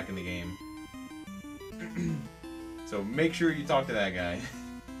far back in the game. So make sure you talk to that guy.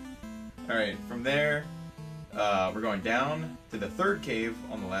 Alright, from there, we're going down to the third cave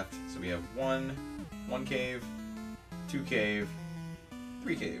on the left. So we have one cave, 2 cave,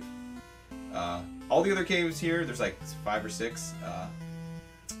 3 cave. All the other caves here, there's like 5 or 6.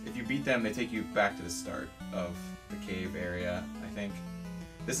 If you beat them, they take you back to the start of the cave area, I think.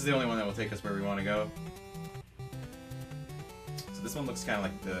 This is the only one that will take us where we want to go. So this one looks kind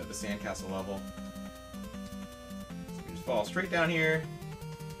of like the sandcastle level. So we just fall straight down here,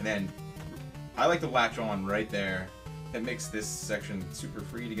 and then I like to latch on right there. It makes this section super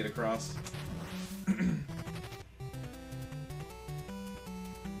free to get across.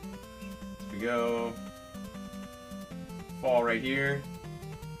 We go, fall right here,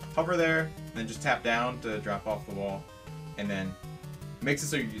 hover there, and then just tap down to drop off the wall, and then it makes it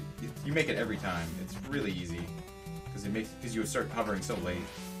so you make it every time. It's really easy because you start hovering so late.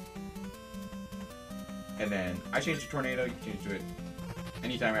 And then I changed to tornado. You can change to it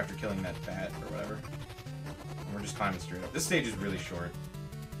anytime after killing that bat or whatever. And we're just climbing straight up. This stage is really short.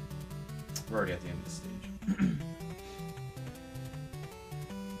 We're already at the end of the stage.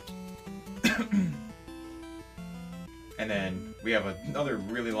 And then we have another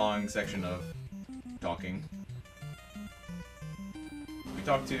really long section of talking. We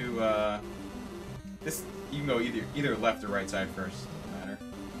talk to this. You can go either left or right side first. Doesn't matter.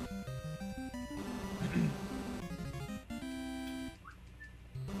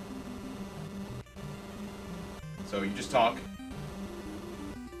 So you just talk.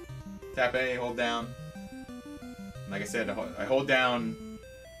 Tap A, hold down. Like I said, I hold down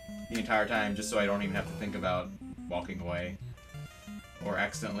the entire time just so I don't even have to think about walking away or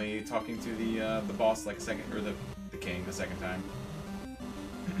accidentally talking to the boss like a second, or the king the second time.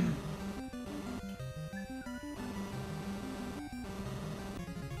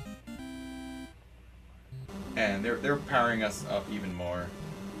 And they're powering us up even more.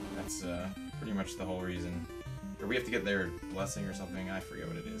 That's pretty much the whole reason. Or we have to get their blessing or something. I forget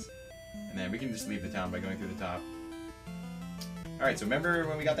what it is. And then we can just leave the town by going through the top. Alright, so remember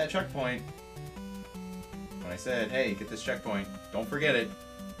when we got that checkpoint? When I said, hey, get this checkpoint. Don't forget it.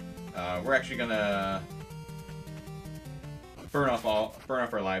 We're actually gonna burn off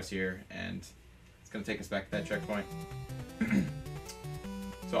our lives here, and it's gonna take us back to that checkpoint.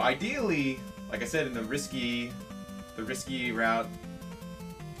 So ideally, like I said, in the risky route,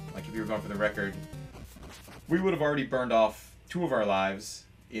 like if you were going for the record, we would have already burned off 2 of our lives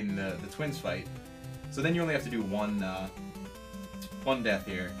in the twins fight. So then you only have to do one death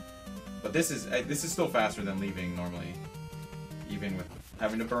here. But this is still faster than leaving normally, even with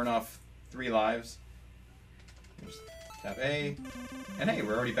having to burn off 3 lives. Just tap A, and hey,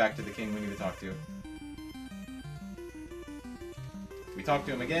 we're already back to the king we need to talk to. We talk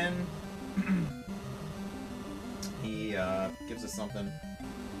to him again. He gives us something.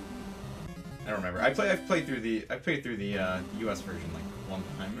 I don't remember. I've played through the US version like one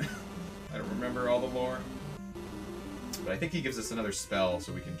time. I don't remember all the lore. But I think he gives us another spell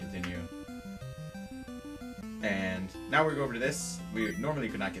so we can continue. And now we go over to this. We normally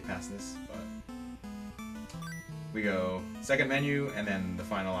could not get past this, but we go second menu and then the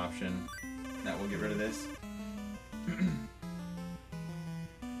final option. That will get rid of this.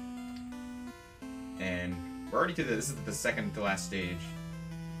 And we're already to this is the second to last stage.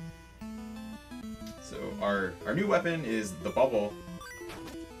 So our new weapon is the bubble,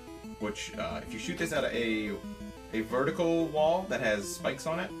 which if you shoot this at a vertical wall that has spikes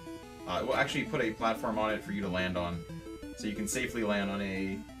on it, it will actually put a platform on it for you to land on. So you can safely land on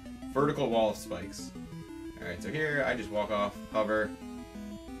a vertical wall of spikes. Alright, so here I just walk off, hover,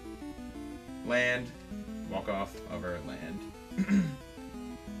 land, walk off, hover, land.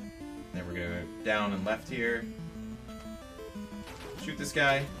 Then we're gonna go down and left here. Shoot this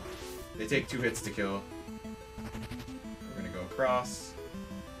guy. They take 2 hits to kill. We're gonna go across.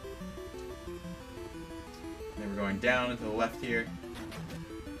 Then we're going down and to the left here.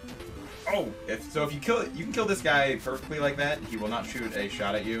 Oh! If you kill it, you can kill this guy perfectly like that. He will not shoot a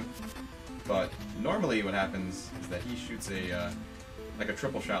shot at you. But normally what happens is that he shoots like a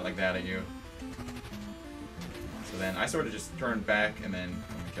triple shot like that at you. So then I sort of just turn back and then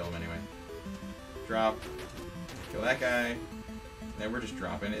I'm gonna kill him anyway. Drop. Kill that guy. And then we're just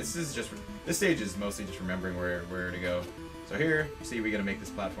dropping. This stage is mostly just remembering where to go. So here, you see we gotta make this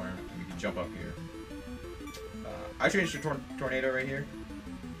platform and we can jump up here. I changed to tornado right here.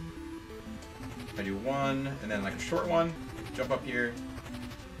 I do 1 and then like a short one. Jump up here.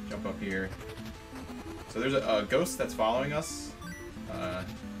 Jump up here. So there's a ghost that's following us.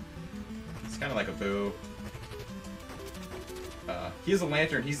 It's kind of like a boo. He has a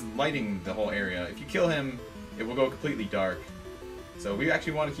lantern. He's lighting the whole area. If you kill him, it will go completely dark. So we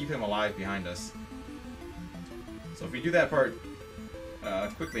actually want to keep him alive behind us. So if we do that part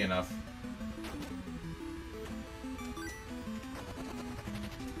quickly enough,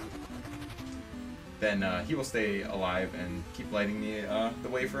 then he will stay alive and keep lighting the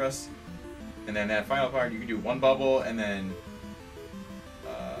way for us. And then that final part, you can do 1 bubble and then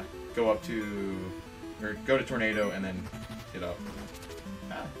go to tornado and then get up.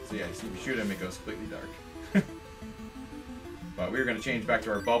 So yeah, so if you shoot him, it goes completely dark. But we're going to change back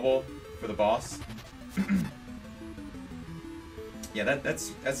to our bubble for the boss. Yeah, that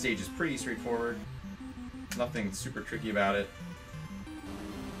stage is pretty straightforward. Nothing super tricky about it.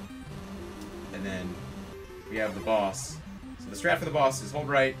 And then we have the boss. So the strat for the boss is hold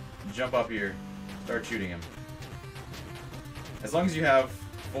right, jump up here, start shooting him. As long as you have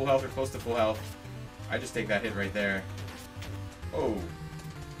full health or close to full health, I just take that hit right there. Oh,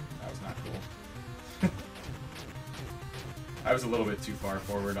 that was not cool. I was a little bit too far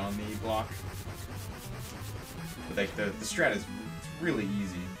forward on the block. But like the strat is really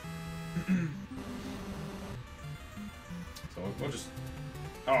easy. So we'll just...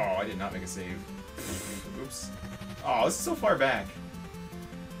 Oh, I did not make a save. Oops. Oh, this is so far back.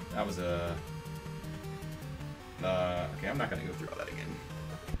 That was a... okay, I'm not gonna go through all that again.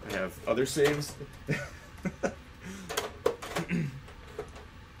 I have other saves.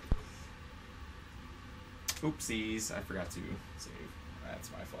 Oopsies, I forgot to save. That's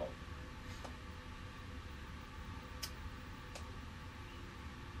my fault.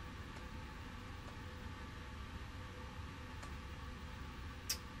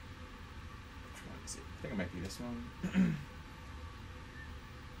 Which one is it? I think it might be this one.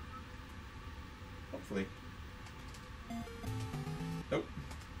 Hopefully. Nope.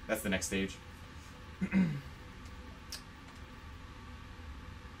 That's the next stage.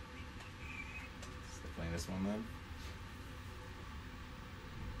 Playing this one then.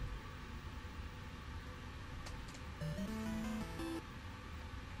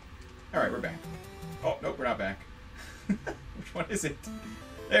 Alright, we're back. Oh, nope, we're not back. Which one is it?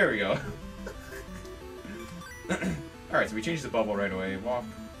 There we go. Alright, so we changed the bubble right away. Walk,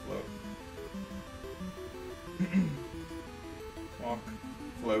 float. Walk,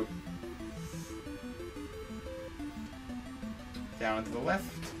 float. Down and to the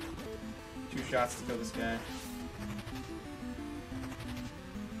left. 2 shots to kill this guy.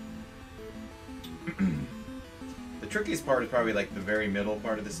 The trickiest part is probably like the very middle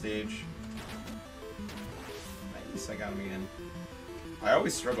part of the stage. Nice, I got him again. I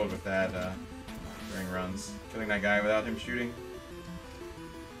always struggled with that during runs. Killing that guy without him shooting.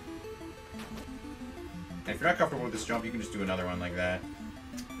 And if you're not comfortable with this jump, you can just do another one like that.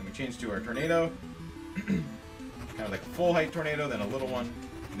 Then we change to our tornado. Kind of like a full height tornado, then a little one.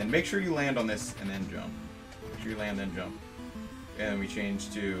 And then make sure you land on this and then jump. Make sure you land, then jump. And then we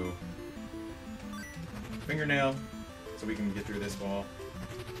change to fingernail, so we can get through this wall.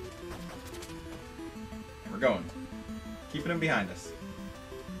 And we're going. Keeping him behind us.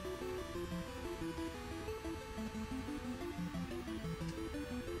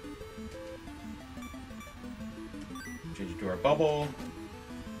 Change it to our bubble.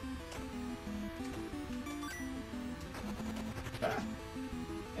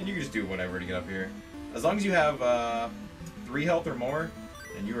 And you can just do whatever to get up here. As long as you have 3 health or more,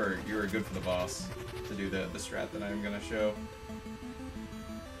 then you are good for the boss to do the strat that I'm gonna show.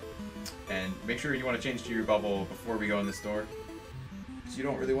 And make sure you want to change to your bubble before we go in this door, because you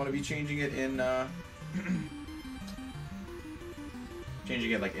don't really want to be changing it in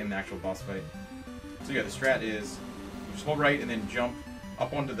like in the actual boss fight. So yeah, the strat is you just hold right and then jump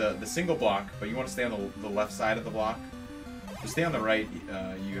up onto the single block, but you want to stay on the left side of the block. If you stay on the right,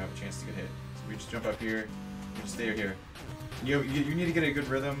 you have a chance to get hit. So we just jump up here, we just stay here. You need to get a good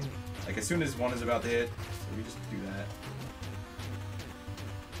rhythm, like as soon as one is about to hit, so we just do that.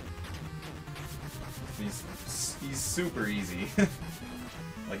 He's super easy.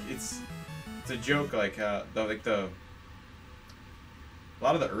 Like it's a joke. Like a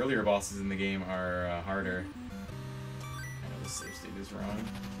lot of the earlier bosses in the game are harder. I know this save state is wrong.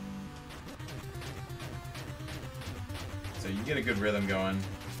 So you get a good rhythm going. And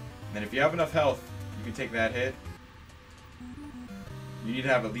then if you have enough health, you can take that hit. You need to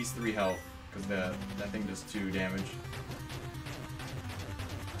have at least 3 health, because that thing does 2 damage.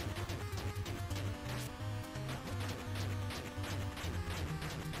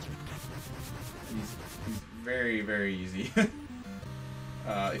 He's very, very easy.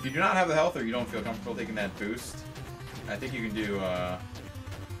 If you do not have the health or you don't feel comfortable taking that boost, I think you can do,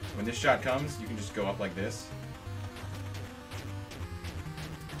 when this shot comes, you can just go up like this.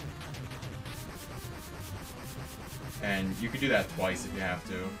 And you could do that twice if you have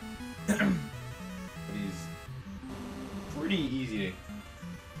to. But he's pretty easy.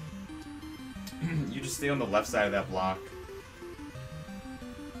 You just stay on the left side of that block.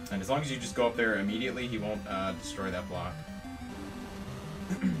 And as long as you just go up there immediately, he won't destroy that block.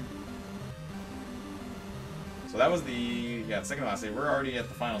 So that was the second to last stage. We're already at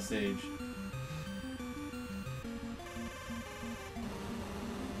the final stage.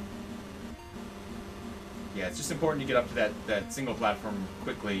 Yeah, it's just important to get up to that single platform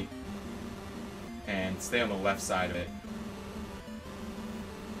quickly and stay on the left side of it.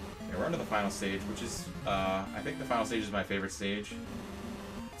 Yeah, we're on to the final stage, which is, I think the final stage is my favorite stage.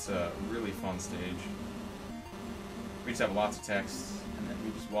 It's a really fun stage. We just have lots of text, and then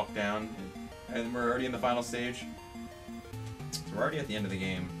we just walk down, and we're already in the final stage. So we're already at the end of the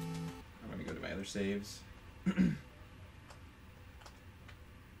game. I'm going to go to my other saves.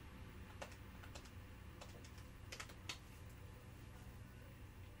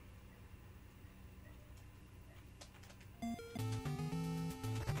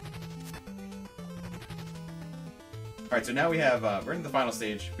 Alright, so now we have, we're in the final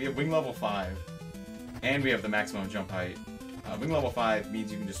stage. We have wing level 5, and we have the maximum jump height. Wing level 5 means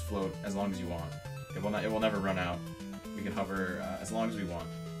you can just float as long as you want. It will never run out. We can hover as long as we want.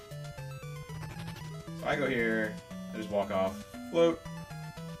 So I go here, I just walk off, float,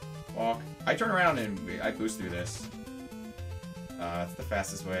 walk. I turn around and I boost through this. It's the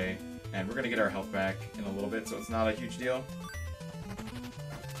fastest way, and we're going to get our health back in a little bit, so it's not a huge deal.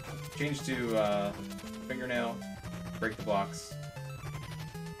 Change to fingernail. Break the blocks.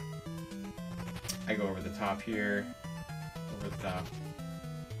 I go over the top here, over the top.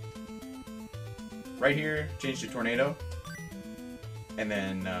 Right here, change to tornado. And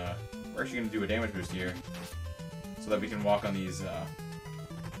then we're actually going to do a damage boost here so that we can walk on these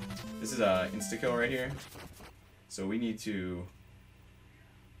This is a insta-kill right here. So we need to...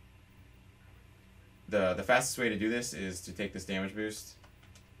 The fastest way to do this is to take this damage boost.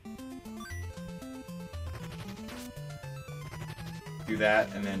 Do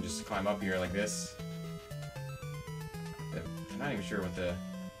that, and then just climb up here like this. I'm not even sure what the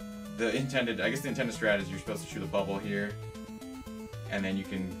intended... I guess the intended strat is you're supposed to shoot a bubble here. And then you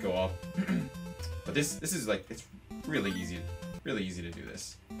can go up. But this is like... It's really easy to do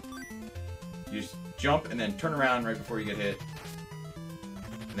this. You just jump and then turn around right before you get hit.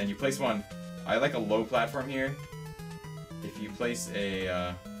 And then you place one. I like a low platform here. If you place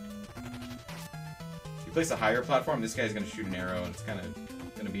a higher platform, this guy's gonna shoot an arrow and it's kind of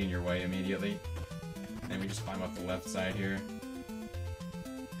gonna be in your way immediately. And then we just climb up the left side here.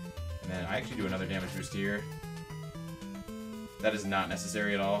 And then I actually do another damage boost here. That is not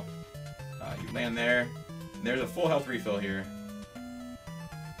necessary at all. You land there. And there's a full health refill here,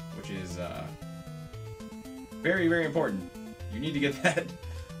 which is very, very important. You need to get that.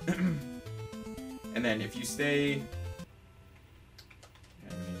 And then if you stay...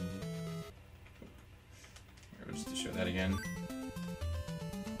 Just to show that again.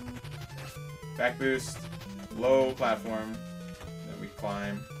 Back boost, low platform, then we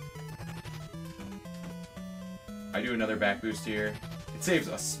climb. I do another back boost here. It saves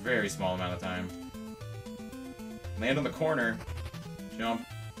a very small amount of time. Land on the corner, jump,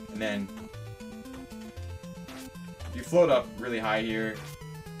 and then if you float up really high here.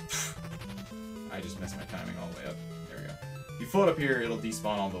 I just messed my timing all the way up. There we go. If you float up here, it'll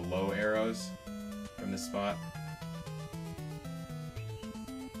despawn all the low arrows from this spot.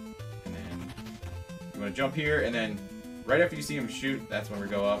 And then you want to jump here, and then right after you see him shoot, that's when we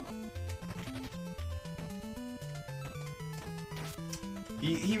go up.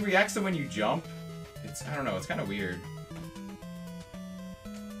 He reacts to when you jump. I don't know, it's kind of weird.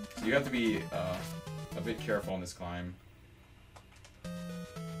 So you have to be a bit careful on this climb. So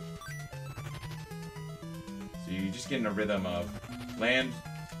you just get in a rhythm of land,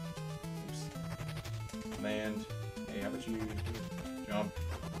 oops, land, hey, how about you jump,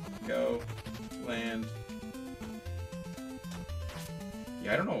 go, land.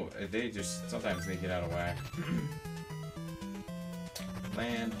 Yeah, I don't know, sometimes they get out of whack.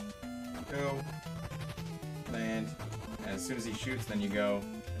 Land, go, land, and as soon as he shoots, then you go,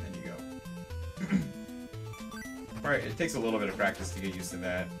 and then you go. Alright, it takes a little bit of practice to get used to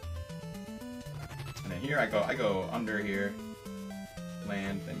that. And then here I go under here,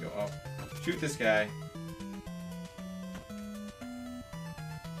 land, then go up, shoot this guy.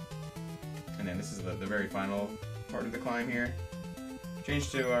 And then this is the very final part of the climb here.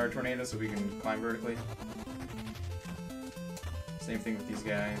 Change to our tornado so we can climb vertically. Same thing with these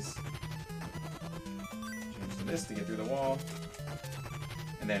guys. Change to this to get through the wall.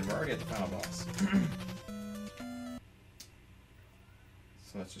 And then we're already at the final boss.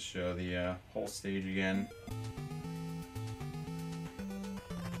 So let's just show the whole stage again.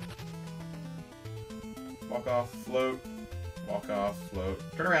 Walk off, float,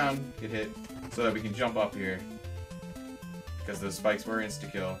 turn around, get hit, so that we can jump up here. Because those spikes were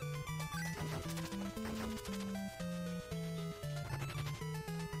insta-kill.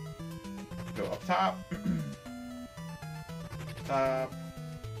 Go up top. Top.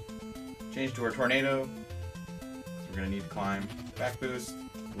 Change to our tornado. So we're going to need to climb. Back boost.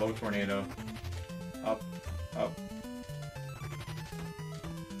 Low tornado. Up. Up.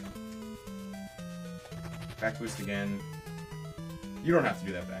 Back boost again. You don't have to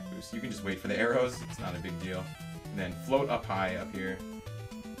do that back boost. You can just wait for the arrows. It's not a big deal. And then float up high up here.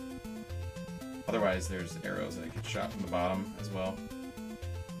 Otherwise, there's arrows that get shot from the bottom as well.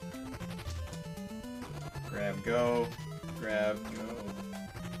 Grab, go. Grab, go.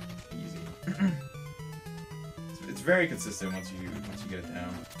 Easy. It's very consistent once you get it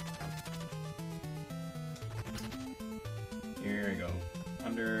down. Here we go.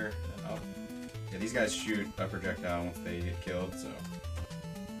 Under and up. Yeah, these guys shoot a projectile once they get killed, so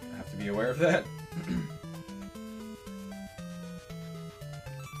I have to be aware of that.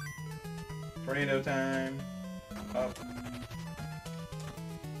 Tornado time. Up.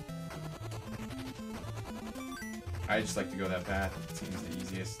 I just like to go that path. It seems the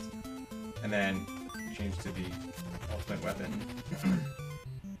easiest. And then change to the ultimate weapon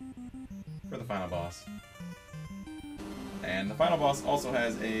for the final boss. And the final boss also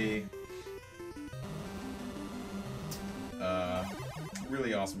has a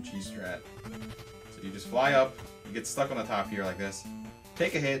really awesome cheese strat. So you just fly up, you get stuck on the top here like this,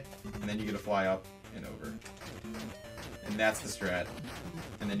 take a hit, and then you get to fly up and over. And that's the strat.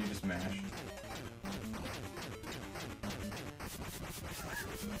 And then you just mash.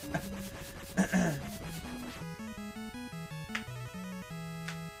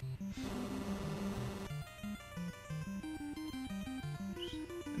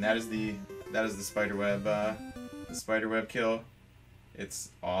 And that is the spiderweb kill. It's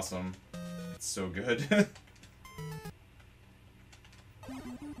awesome. It's so good.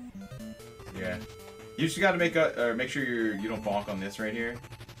 Yeah. You just gotta make sure you don't bonk on this right here.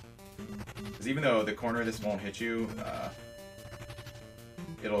 Because even though the corner of this won't hit you,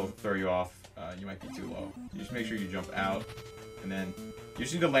 it'll throw you off. You might be too low. You just make sure you jump out, and then you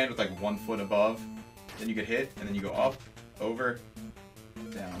just need to land with like 1 foot above. Then you get hit, and then you go up, over,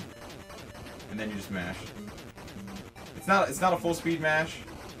 down, and then you just mash. It's not a full speed mash.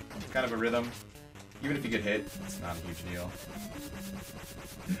 It's kind of a rhythm. Even if you get hit, it's not a huge deal.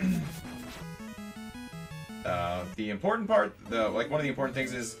 The important part, one of the important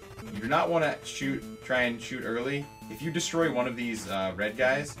things is you do not want to try and shoot early. If you destroy one of these red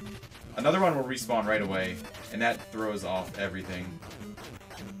guys, another one will respawn right away, and that throws off everything.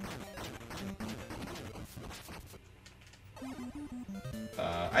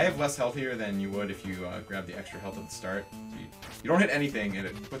 I have less health here than you would if you grab the extra health at the start. So you don't hit anything, and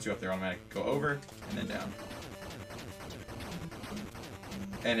it puts you up there automatic. Go over, and then down.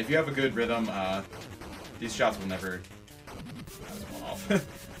 And if you have a good rhythm, these shots will never... That was one off.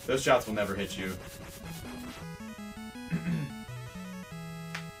 Those shots will never hit you.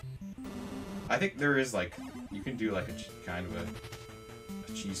 I think there is, like... You can do, like, a kind of a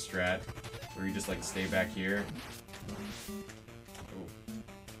cheese strat, where you just, like, stay back here. Oh.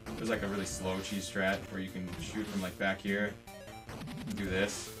 There's, like, a really slow cheese strat, where you can shoot from, like, back here. Do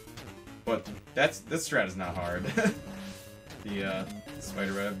this. But this strat is not hard. The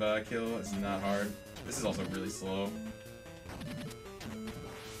spiderweb kill is not hard. This is also really slow.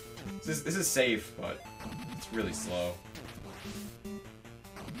 This is safe, but it's really slow.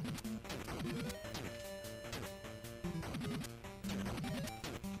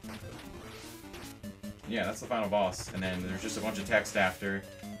 Yeah, that's the final boss, and then there's just a bunch of text after,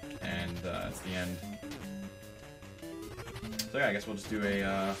 and that's the end. So yeah, I guess we'll just do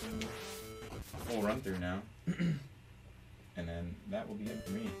a full run through now. And then that will be it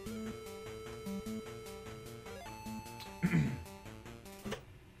for me.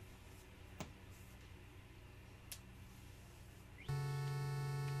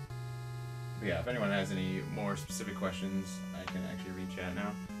 But yeah, if anyone has any more specific questions, I can actually read chat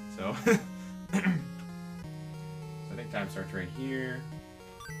now. So, so I think time starts right here.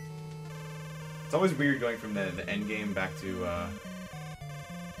 It's always weird going from the end game back to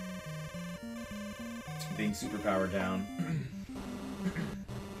being super powered down.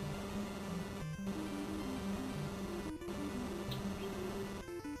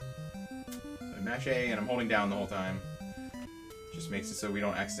 So mash A, and I'm holding down the whole time. Just makes it so we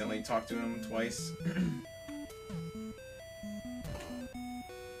don't accidentally talk to him twice.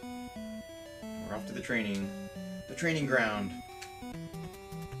 We're off to the training ground.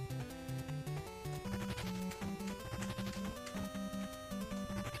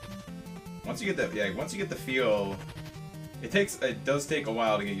 Once you get the feel, it does take a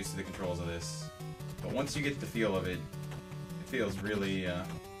while to get used to the controls of this. But once you get the feel of it, it feels really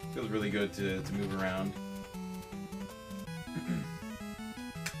good to move around.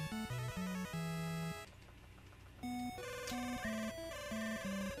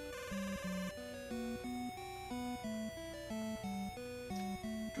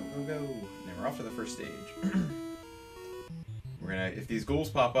 Go. And then we're off to the first stage. If these ghouls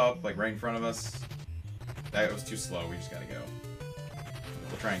pop up, like right in front of us, that was too slow, we just gotta go.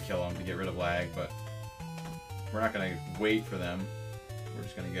 We'll try and kill them to get rid of lag, but we're not gonna wait for them. We're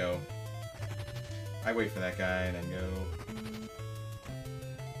just gonna go. I wait for that guy and then go.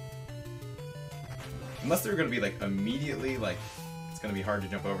 Unless they're gonna be like immediately, like, it's gonna be hard to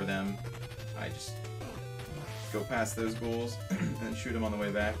jump over them, I just go past those ghouls and then shoot them on the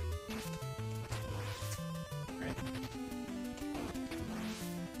way back.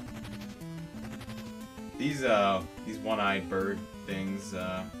 These one-eyed bird things,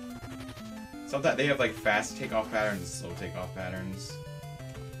 sometimes they have like fast takeoff patterns and slow takeoff patterns.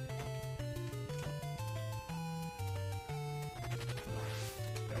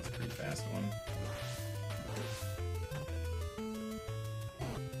 That was a pretty fast one.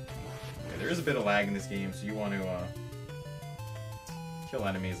 Okay, there is a bit of lag in this game, so you want to kill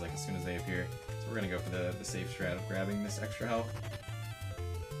enemies like as soon as they appear. So we're gonna go for the safe strat of grabbing this extra health.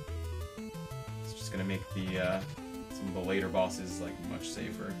 Gonna make the some of the later bosses like much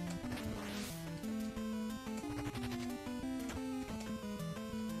safer.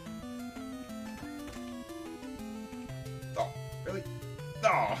 Oh, really?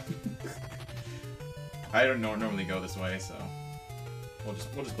 I don't normally go this way, so we'll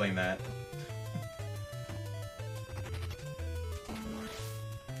just blame that.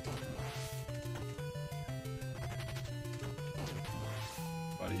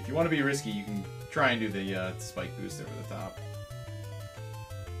 But if you want to be risky, you can try and do the spike boost over the top.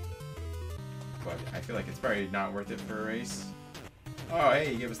 But I feel like it's probably not worth it for a race. Oh,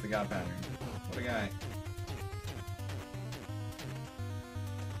 hey, he gave us the God Pattern. What a guy.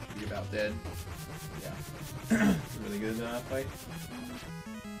 Should be about dead. Yeah. It's a really good fight.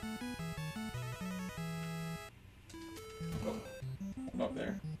 Oh, hold up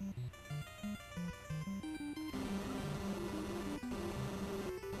there.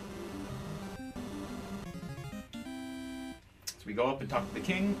 So we go up and talk to the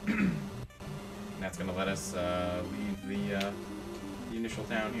king. And that's going to let us leave the initial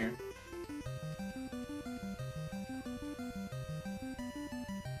town here.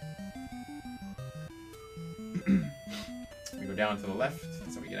 We go down to the left,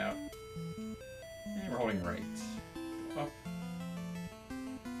 so we get out. And we're holding right. Up.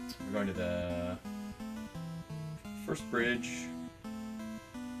 We're going to the first bridge.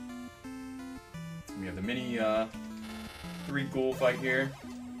 We have the mini 3 ghoul fight here.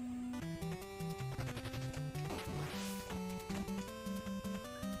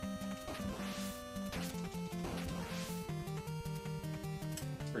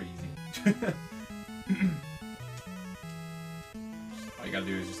 Pretty easy. All you gotta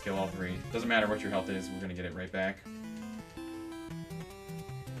do is just kill all 3. Doesn't matter what your health is, we're gonna get it right back.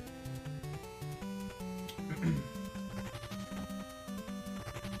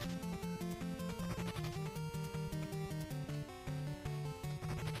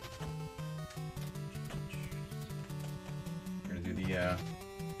 We're gonna do the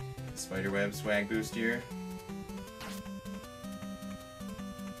spiderweb swag boost here.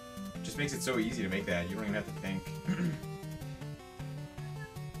 Just makes it so easy to make that. You don't even have to think.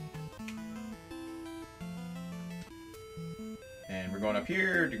 And we're going up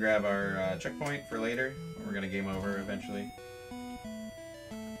here to grab our checkpoint for later. We're gonna game over eventually.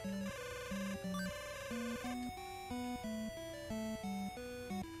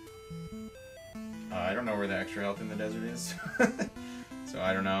 I don't know where the extra health in the desert is, so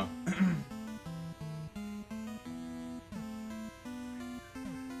I don't know.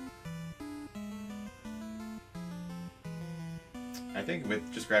 I think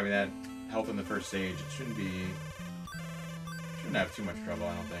with just grabbing that health in the first stage, it shouldn't have too much trouble,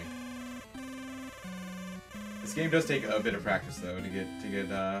 I don't think. This game does take a bit of practice though to get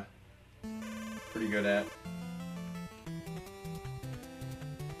pretty good at.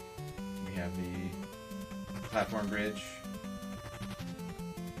 We have the platform bridge.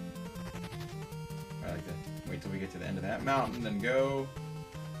 I like to wait till we get to the end of that mountain, then go.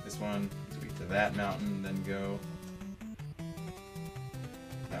 This one, till we get to that mountain, then go.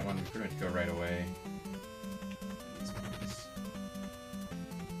 That one we pretty much go right away. These ones.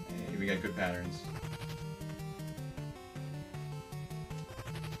 Hey, we got good patterns.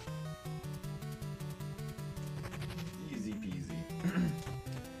 Easy peasy.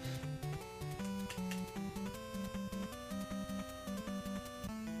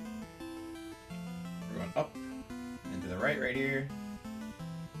 We're going up and to the right here.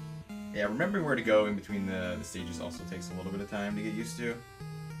 Yeah, remembering where to go in between the stages also takes a little bit of time to get used to.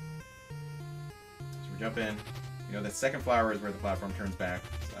 Jump in. You know, that second flower is where the platform turns back,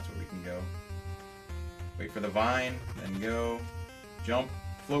 so that's where we can go. Wait for the vine, then go. Jump,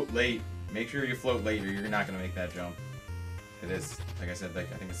 float late. Make sure you float late or you're not going to make that jump. It is, like I said, I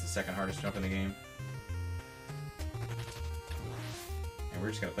think it's the second hardest jump in the game. And we're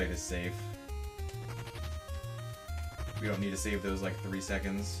just going to play this safe. We don't need to save those like 3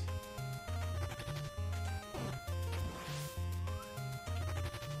 seconds.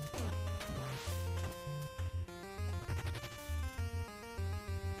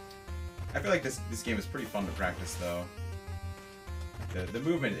 I feel like this game is pretty fun to practice though. The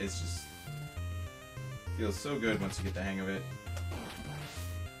movement is just feels so good once you get the hang of it.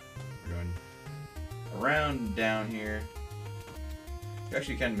 We're going around and down here. You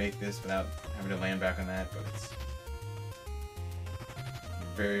actually can make this without having to land back on that, but it's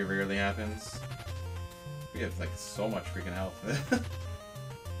very rarely happens. We have like so much freaking health. You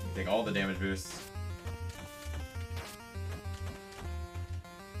take all the damage boosts.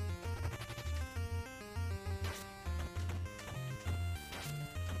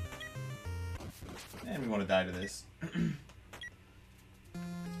 And we want to die to this. So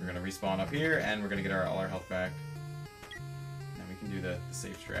we're going to respawn up here, and we're going to get all our health back. And we can do the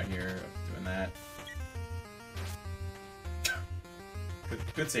safe strat here of doing that.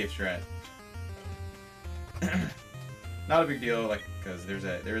 Good safe strat. Not a big deal, like, because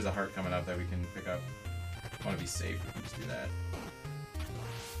there is a heart coming up that we can pick up. If you want to be safe, we can just do that.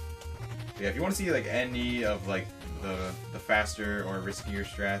 But yeah, if you want to see like any of like the faster or riskier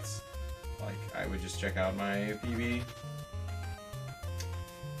strats, like I would just check out my PB.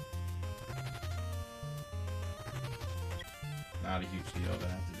 Not a huge deal to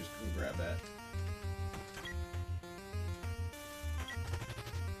have to just go grab that.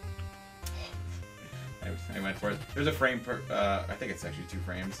 I went for it. There's a frame per, I think it's actually 2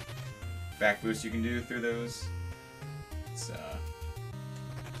 frames. Back boost you can do through those. It's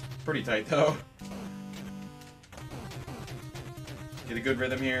pretty tight though. Get a good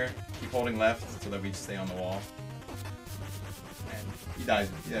rhythm here. Keep holding left so that we just stay on the wall. And he dies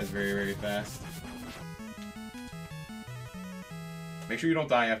very, very fast. Make sure you don't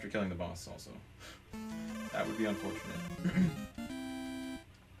die after killing the boss also. That would be unfortunate.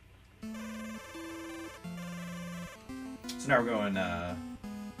 So now we're going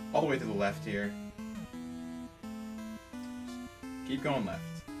all the way to the left here. Keep going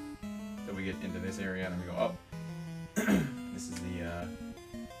left till we get into this area, and then we go up. This is the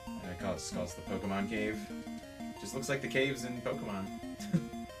I call it the Pokemon Cave. Just looks like the caves in Pokemon.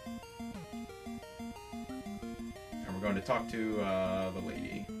 And we're going to talk to the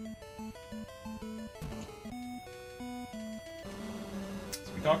lady.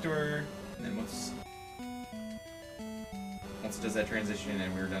 So we talk to her, and then once it does that transition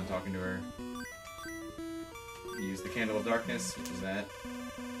and we're done talking to her, we use the Candle of Darkness, which is that.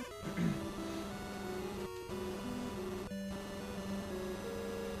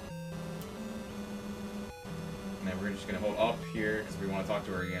 And then we're just going to hold up here because we want to talk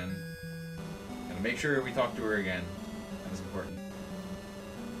to her again. And make sure we talk to her again. That is important.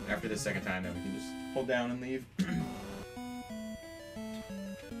 After the second time, then we can just hold down and leave.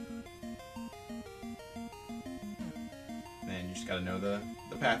 Then you just gotta know the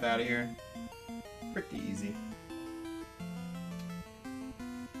path out of here. Pretty easy.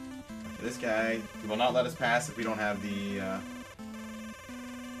 This guy, he will not let us pass if we don't have the,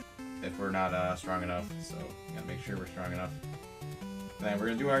 if we're not strong enough. So we gotta make sure we're strong enough. And then we're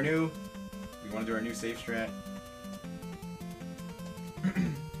gonna do our new, we want to do our new safe strat.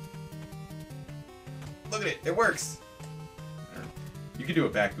 Look at it, it works. You can do a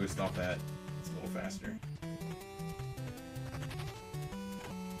back boost off that. It's a little faster.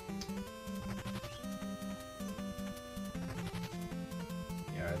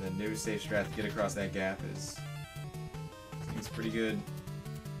 Yeah, the new safe strat to get across that gap seems pretty good.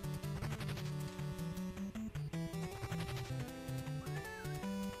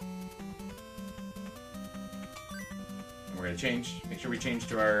 And we're gonna change. Make sure we change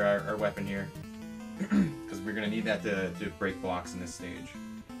to our weapon here, because we're gonna need that to break blocks in this stage.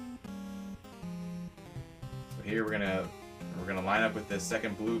 So here we're gonna line up with the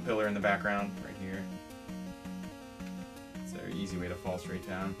second blue pillar in the background right here. It's a very easy way to fall straight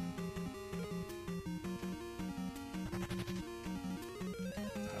down.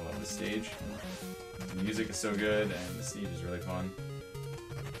 I love this stage. The music is so good and the stage is really fun.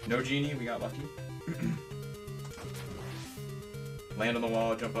 No genie, we got lucky. Land on the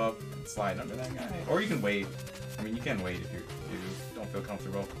wall, jump up, and slide under that guy. Or you can wait. I mean, you can wait if you don't feel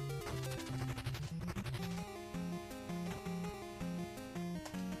comfortable.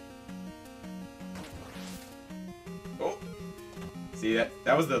 Oh! See,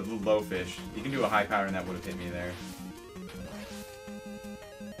 that was the low fish. You can do a high power and that would have hit me there.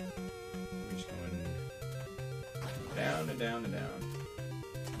 We're just going down and down and down.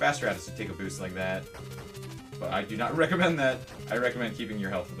 Fast strat is to take a boost like that. But I do not recommend that. I recommend keeping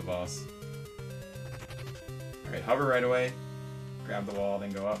your health for the boss. Alright, hover right away. Grab the wall, then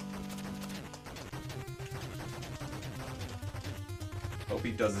go up. Hope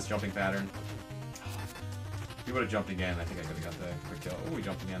he does this jumping pattern. If he would have jumped again, I think I could have got the quick kill. Oh, he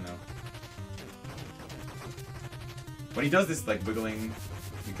jumped again though. When he does this like wiggling,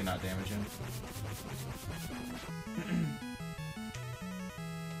 you cannot damage him.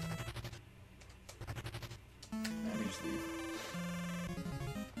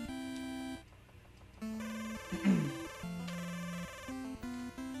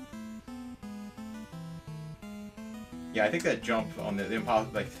 Yeah, I think that jump on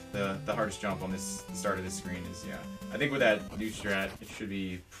the hardest jump on the start of this screen is, yeah. I think with that new strat, it should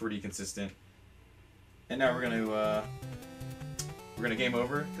be pretty consistent. And now we're gonna game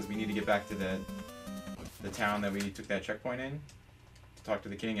over because we need to get back to the town that we took that checkpoint in to talk to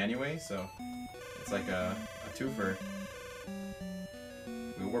the king anyway. So it's like a twofer.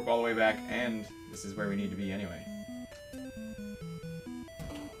 We warp all the way back, and this is where we need to be anyway.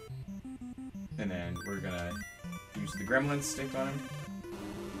 And then we're gonna use the gremlin stick on him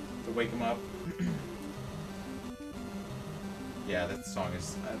to wake him up. Yeah, that song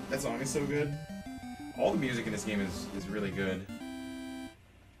is so good. All the music in this game is really good.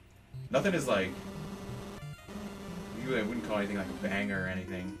 Nothing is like, I wouldn't call anything like a banger or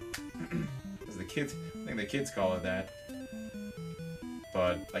anything. Because I think the kids call it that.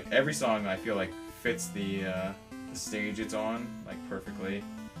 But like every song I feel like fits the stage it's on like perfectly.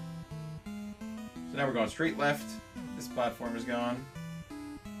 So now we're going straight left. This platform is gone.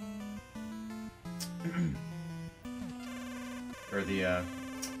 Or there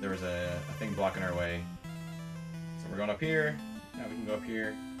was a thing blocking our way. So we're going up here. Now we can go up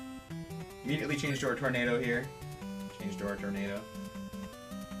here. Immediately change to our tornado here. Change to our tornado.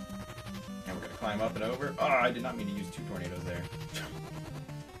 And we're gonna climb up and over. Oh, I did not mean to use 2 tornadoes there.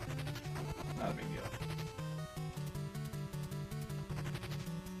 Not a big deal.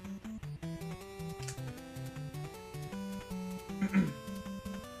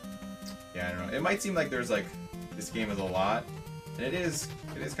 Yeah, I don't know. It might seem like there's like this game is a lot, and it is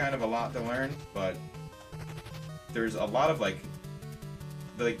kind of a lot to learn, but there's a lot of like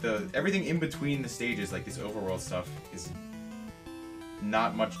everything in between the stages, like this overworld stuff, is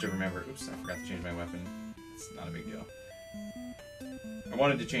not much to remember. Oops, I forgot to change my weapon. It's not a big deal. I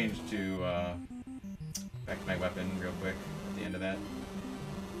wanted to change to back to my weapon real quick at the end of that.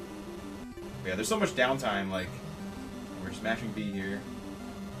 But yeah, there's so much downtime, like we're just mashing B here.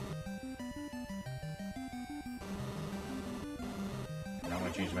 And I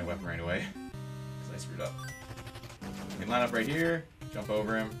want to change my weapon right away because I screwed up. You can line up right here, jump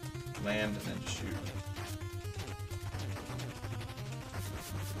over him, land, and then just shoot.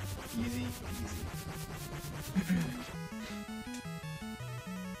 Easy, easy.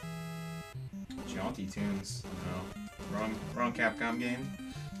 Jaunty tunes. No, wrong Capcom game.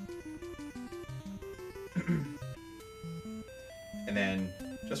 And then,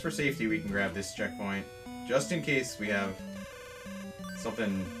 just for safety, we can grab this checkpoint, just in case we have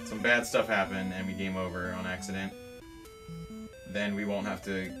some bad stuff happen and we game over on accident. Then we won't have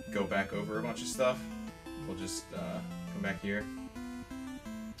to go back over a bunch of stuff. We'll just come back here.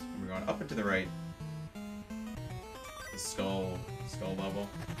 And we're going up and to the right. The skull level.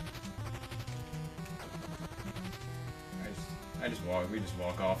 We just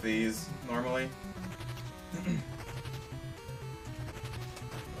walk off these normally.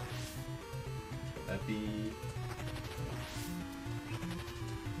 That be.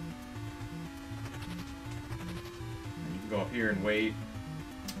 Go up here and wait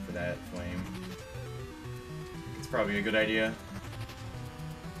for that flame. It's probably a good idea.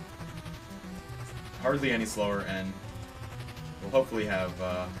 Hardly any slower, and we'll hopefully have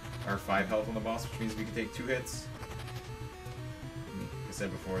our 5 health on the boss, which means we can take 2 hits. Like I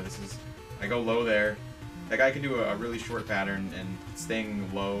said before, I go low there. That guy can do a really short pattern, and staying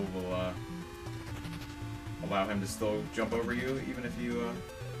low will allow him to still jump over you, even if he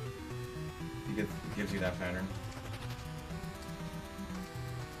gives you that pattern.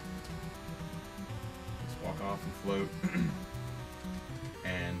 Walk off and float.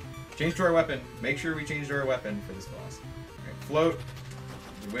 And change to our weapon. Make sure we change to our weapon for this boss. Alright, float.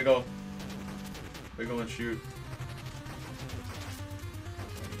 Wiggle. Wiggle and shoot.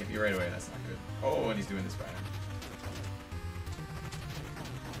 He hit me right away, that's not good. Oh, and he's doing this pattern.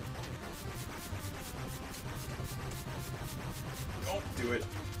 Don't do it.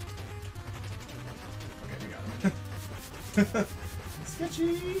 Okay, we got him.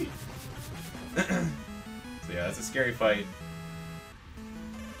 Sketchy! So yeah, that's a scary fight,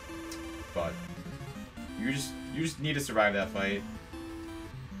 but you just need to survive that fight.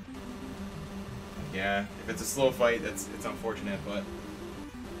 Yeah, if it's a slow fight, it's unfortunate, but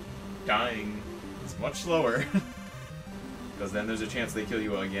dying is much slower because then there's a chance they kill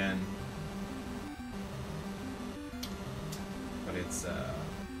you again. But it's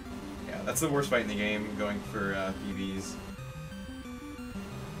yeah, that's the worst fight in the game. Going for PBs.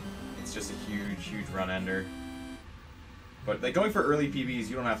 It's just a huge run ender. But like going for early PBs,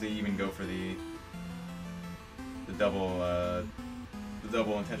 you don't have to even go for the double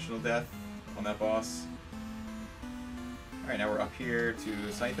intentional death on that boss. All right, now we're up here to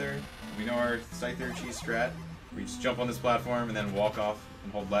Scyther. We know our Scyther cheese strat. We just jump on this platform and then walk off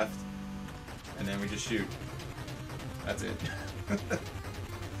and hold left, and then we just shoot. That's it.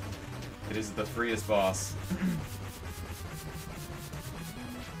 It is the freest boss.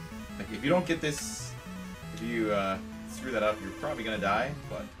 Like, if you don't get this, if you screw that up, you're probably gonna die,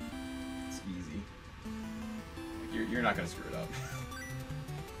 but it's easy. Like, you're not gonna screw it up.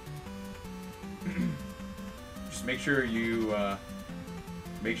 Just make sure you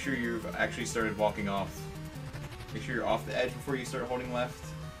make sure you've actually started walking off. Make sure you're off the edge before you start holding left.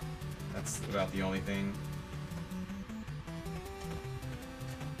 That's about the only thing.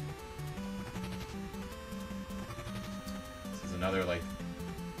 This is another, like,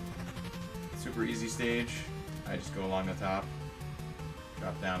 super easy stage. I just go along the top,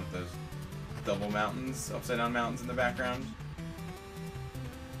 drop down with those double mountains, upside down mountains in the background.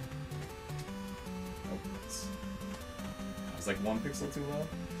 Oh, I was like 1 pixel too low.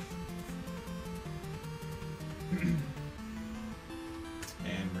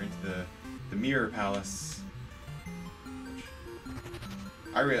 And we're into the Mirror Palace.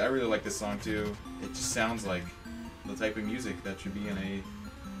 I really like this song too. It just sounds like the type of music that should be in a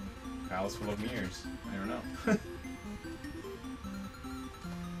palace full of mirrors. I don't know.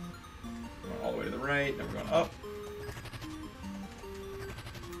 Going all the way to the right, now we're going up.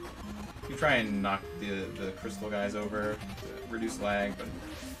 You try and knock the crystal guys over to reduce lag, but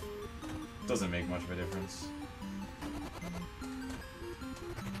it doesn't make much of a difference.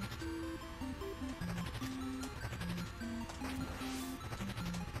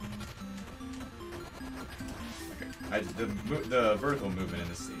 The vertical movement in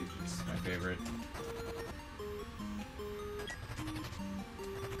this stage is my favorite.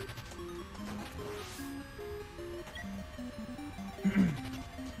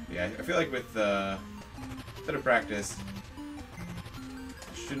 Yeah, I feel like with a bit of practice,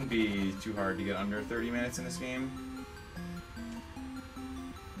 it shouldn't be too hard to get under 30 minutes in this game.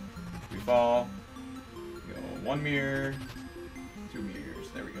 We fall, we go 1 mirror, 2 mirrors,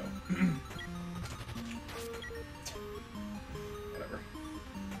 there we go.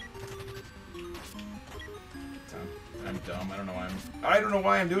 I'm dumb. I don't know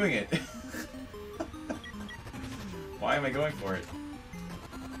why I'm doing it. Why am I going for it?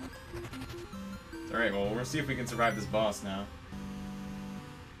 Alright, well, we'll see if we can survive this boss now.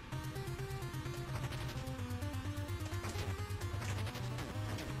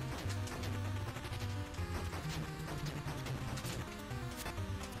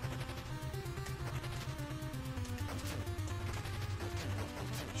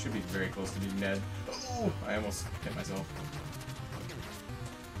 Should be very close to being dead. Oh, I almost hit myself.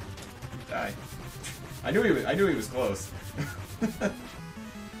 Die. I knew he was close.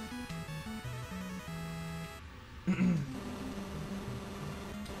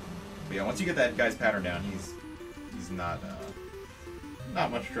 But yeah, once you get that guy's pattern down, he's not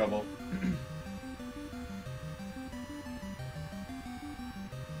much trouble.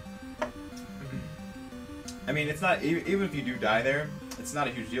 I mean, it's not even if you do die there, it's not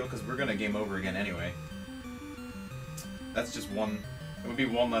a huge deal because we're gonna game over again anyway. That's just one. It would be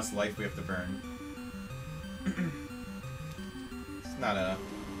 1 less life we have to burn. It's not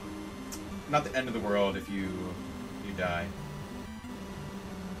the end of the world if you die.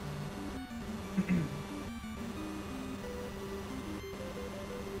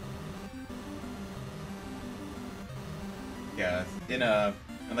 Yeah, in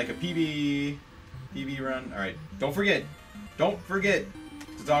like a PB run. All right, don't forget to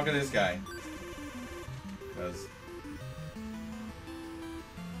talk to this guy, because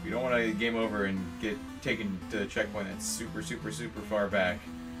we don't want to game over and get taken to the checkpoint that's super far back.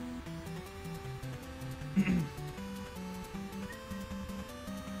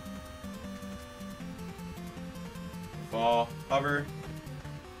 Fall, hover,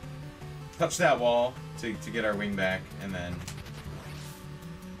 touch that wall to get our wing back, and then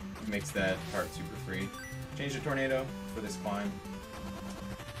it makes that part super free. Change the tornado for this climb.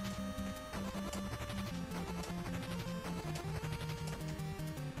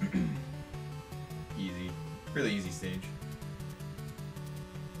 Easy. Really easy stage.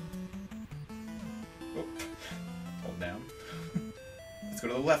 Oh. Hold down. Let's go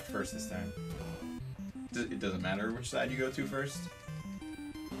to the left first this time. It doesn't matter which side you go to first.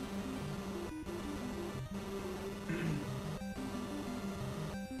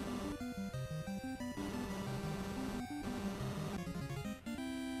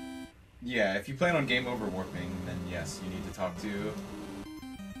 Yeah, if you plan on game over warping, then yes, you need to talk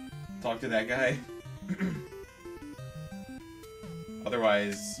to that guy.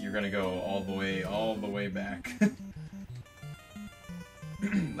 Otherwise, you're gonna go all the way back.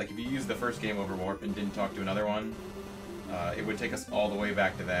 Like if you used the first game over warp and didn't talk to another one, it would take us all the way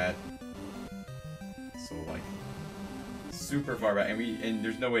back to that. So like super far back, and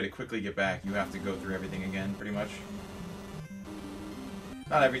there's no way to quickly get back. You have to go through everything again, pretty much.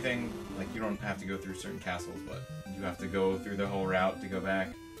 Not everything, like you don't have to go through certain castles, but you have to go through the whole route to go back.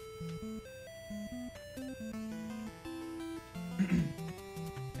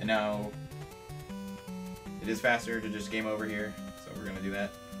 And now it is faster to just game over here, so we're gonna do that.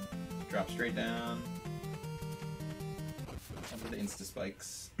 Drop straight down. Onto the insta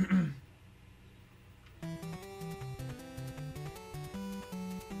spikes.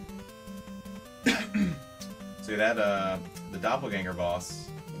 So that the doppelganger boss,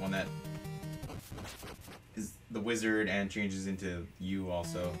 the one that is the wizard and changes into you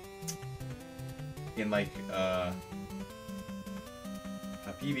also. In like a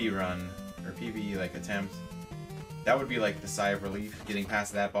PB run or PB like attempt, that would be like the sigh of relief getting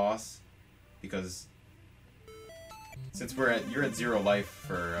past that boss, because since you're at 0 life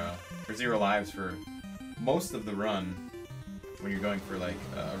for 0 lives for most of the run when you're going for like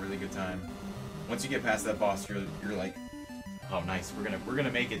a really good time. Once you get past that boss, you're like, oh nice, we're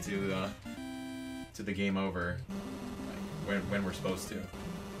gonna make it to the game over, like, when we're supposed to.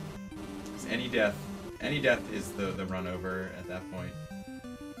 'Cause any death is the run over at that point.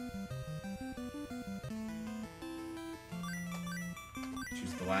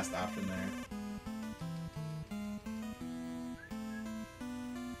 Choose the last option there.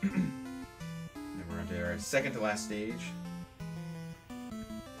 Then we're on to our second to last stage.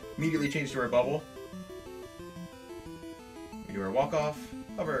 Immediately change to our bubble. We do our walk off,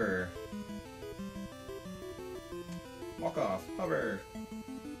 hover. Walk off, hover.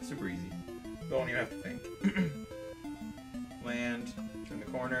 Super easy. Don't even have to think. Land, turn the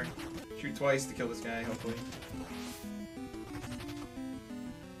corner, shoot twice to kill this guy, hopefully.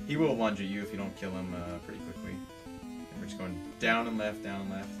 He will lunge at you if you don't kill him pretty quickly. And we're just going down and left, down and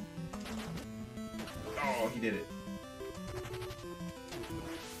left. Oh, he did it.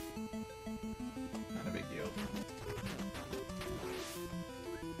 Not a big deal.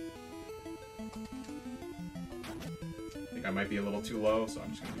 I think I might be a little too low, so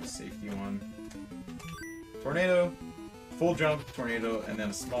I'm just going to do a safety one. Tornado, full jump, tornado, and then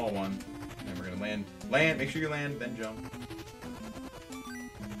a small one. And then we're going to land. Land, make sure you land, then jump.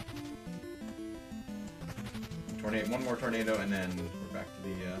 Tornado, one more tornado, and then we're back to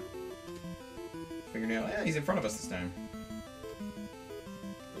the fingernail. Yeah, he's in front of us this time.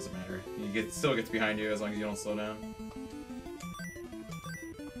 Doesn't matter. He still gets behind you as long as you don't slow down.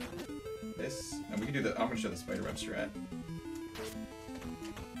 This, and we can do the. I'm gonna show the spiderweb strat.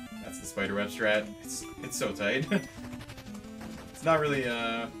 That's the spiderweb strat. It's so tight. It's not really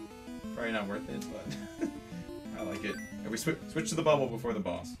probably not worth it, but I like it. And we switch to the bubble before the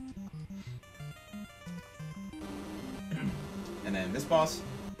boss. And then this boss,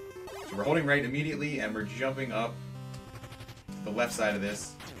 so we're holding right immediately, and we're jumping up the left side of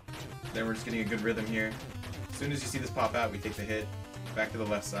this. Then we're just getting a good rhythm here. As soon as you see this pop out, we take the hit, back to the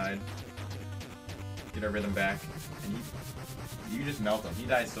left side, get our rhythm back, and you just melt him. He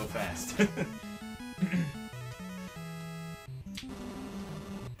dies so fast.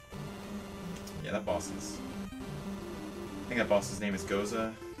 Yeah, that boss is... I think that boss's name is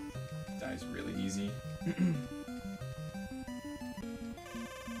Goza. Dies really easy.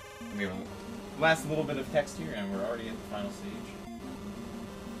 We have a last little bit of text here, and we're already at the final stage.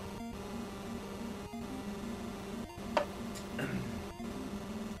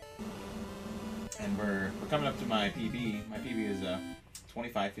 And we're coming up to my PB. My PB is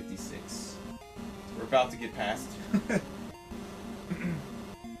 2556. So we're about to get past.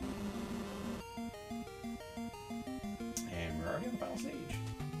 And we're already on the final stage,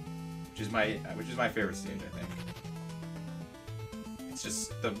 which is my favorite stage, I think. It's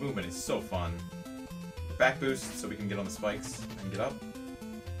just, the movement is so fun. Back boost so we can get on the spikes and get up.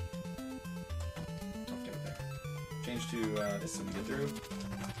 Oh, get up there. Change to this so we get through.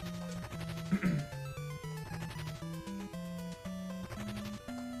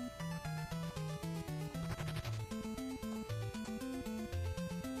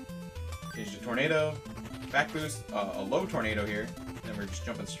 Change to tornado. Back boost, a low tornado here. Then we're just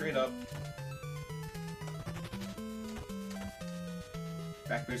jumping straight up.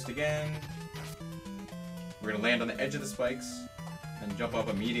 Back boost again. We're gonna land on the edge of the spikes, then jump up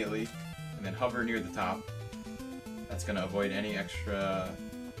immediately, and then hover near the top. That's gonna avoid any extra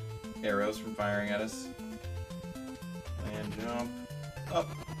arrows from firing at us. Land, jump, up.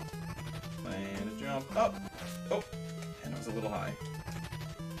 Land, jump, up. Oh, and I was a little high.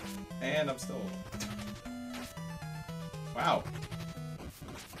 And I'm still... Wow.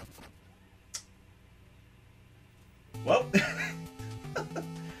 Well...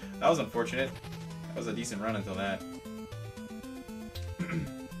 That was unfortunate. That was a decent run until that.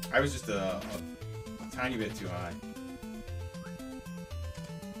 I was just a tiny bit too high.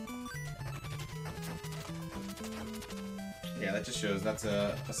 Yeah, that just shows that's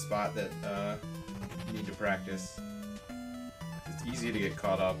a spot that you need to practice. It's easy to get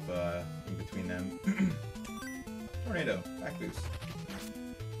caught up in between them. Tornado. Back boost.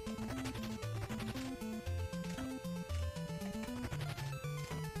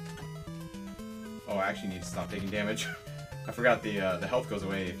 Oh, I actually need to stop taking damage. I forgot the health goes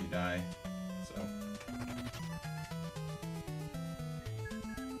away if you die. So.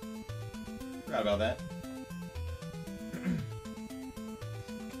 Forgot about that.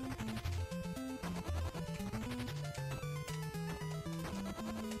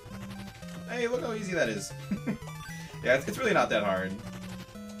 Hey, look how easy that is. Yeah, it's really not that hard.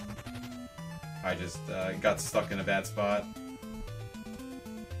 I just got stuck in a bad spot.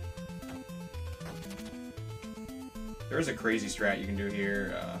 There is a crazy strat you can do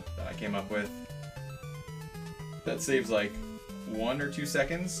here that I came up with that saves like 1 or 2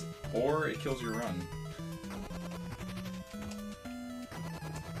 seconds, or it kills your run.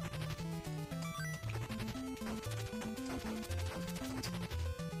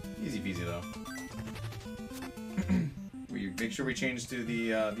 Easy peasy though. We make sure we change to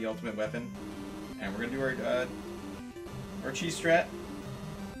the ultimate weapon, and we're gonna do our cheese strat.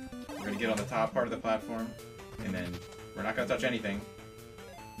 We're gonna get on the top part of the platform, and then we're not gonna touch anything.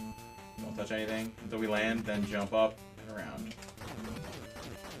 Don't touch anything until we land, then jump up and around.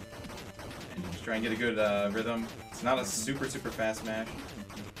 And just try and get a good rhythm. It's not a super fast smash.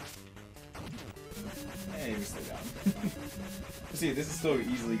 Hey, we stay down. See, this is still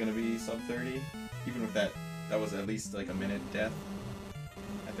easily gonna be sub 30, even with that. That was at least like a minute death,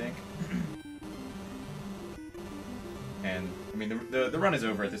 I think. And I mean, the run is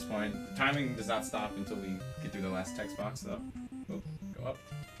over at this point. The timing does not stop until we get through the last text box, though. Oh, go up.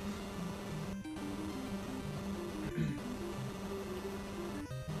 I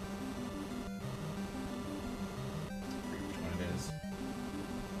forget which one it is.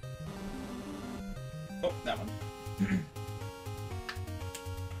 Oh, that one.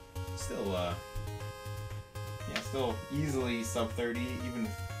 Still, yeah, still easily sub 30, even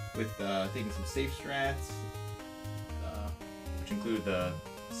with taking some safe strats. Include the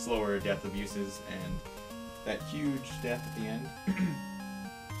slower death abuses and that huge death at the end.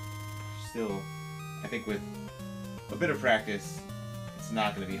 Still, I think with a bit of practice, it's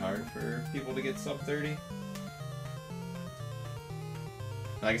not going to be hard for people to get sub 30.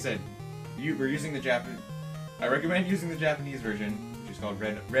 Like I said, we're using the Japanese. I recommend using the Japanese version, which is called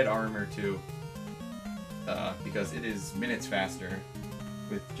Red Armor 2, because it is minutes faster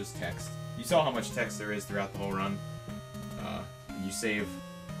with just text. You saw how much text there is throughout the whole run. You save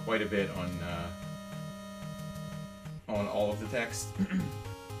quite a bit on all of the text.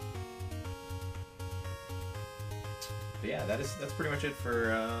 But yeah, that's pretty much it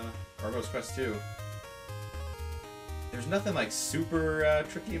for Gargoyle's Quest 2. There's nothing like super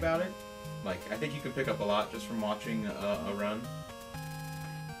tricky about it. Like, I think you can pick up a lot just from watching a run.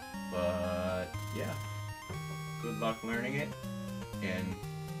 But yeah, good luck learning it. And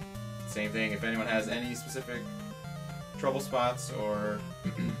same thing, if anyone has any specific trouble spots or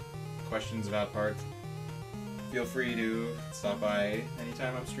questions about parts, feel free to stop by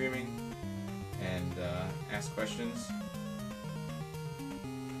anytime I'm streaming and ask questions.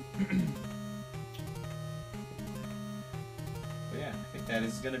 But yeah, I think that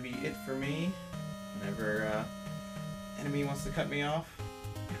is going to be it for me. Whenever enemy wants to cut me off.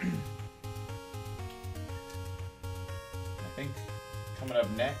 I think coming up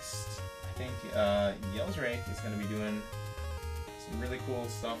next, I think Yellsrake is going to be doing some really cool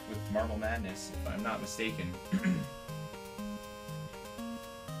stuff with Marble Madness, if I'm not mistaken.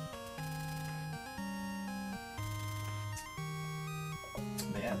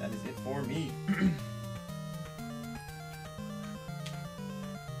 But yeah, that is it for me.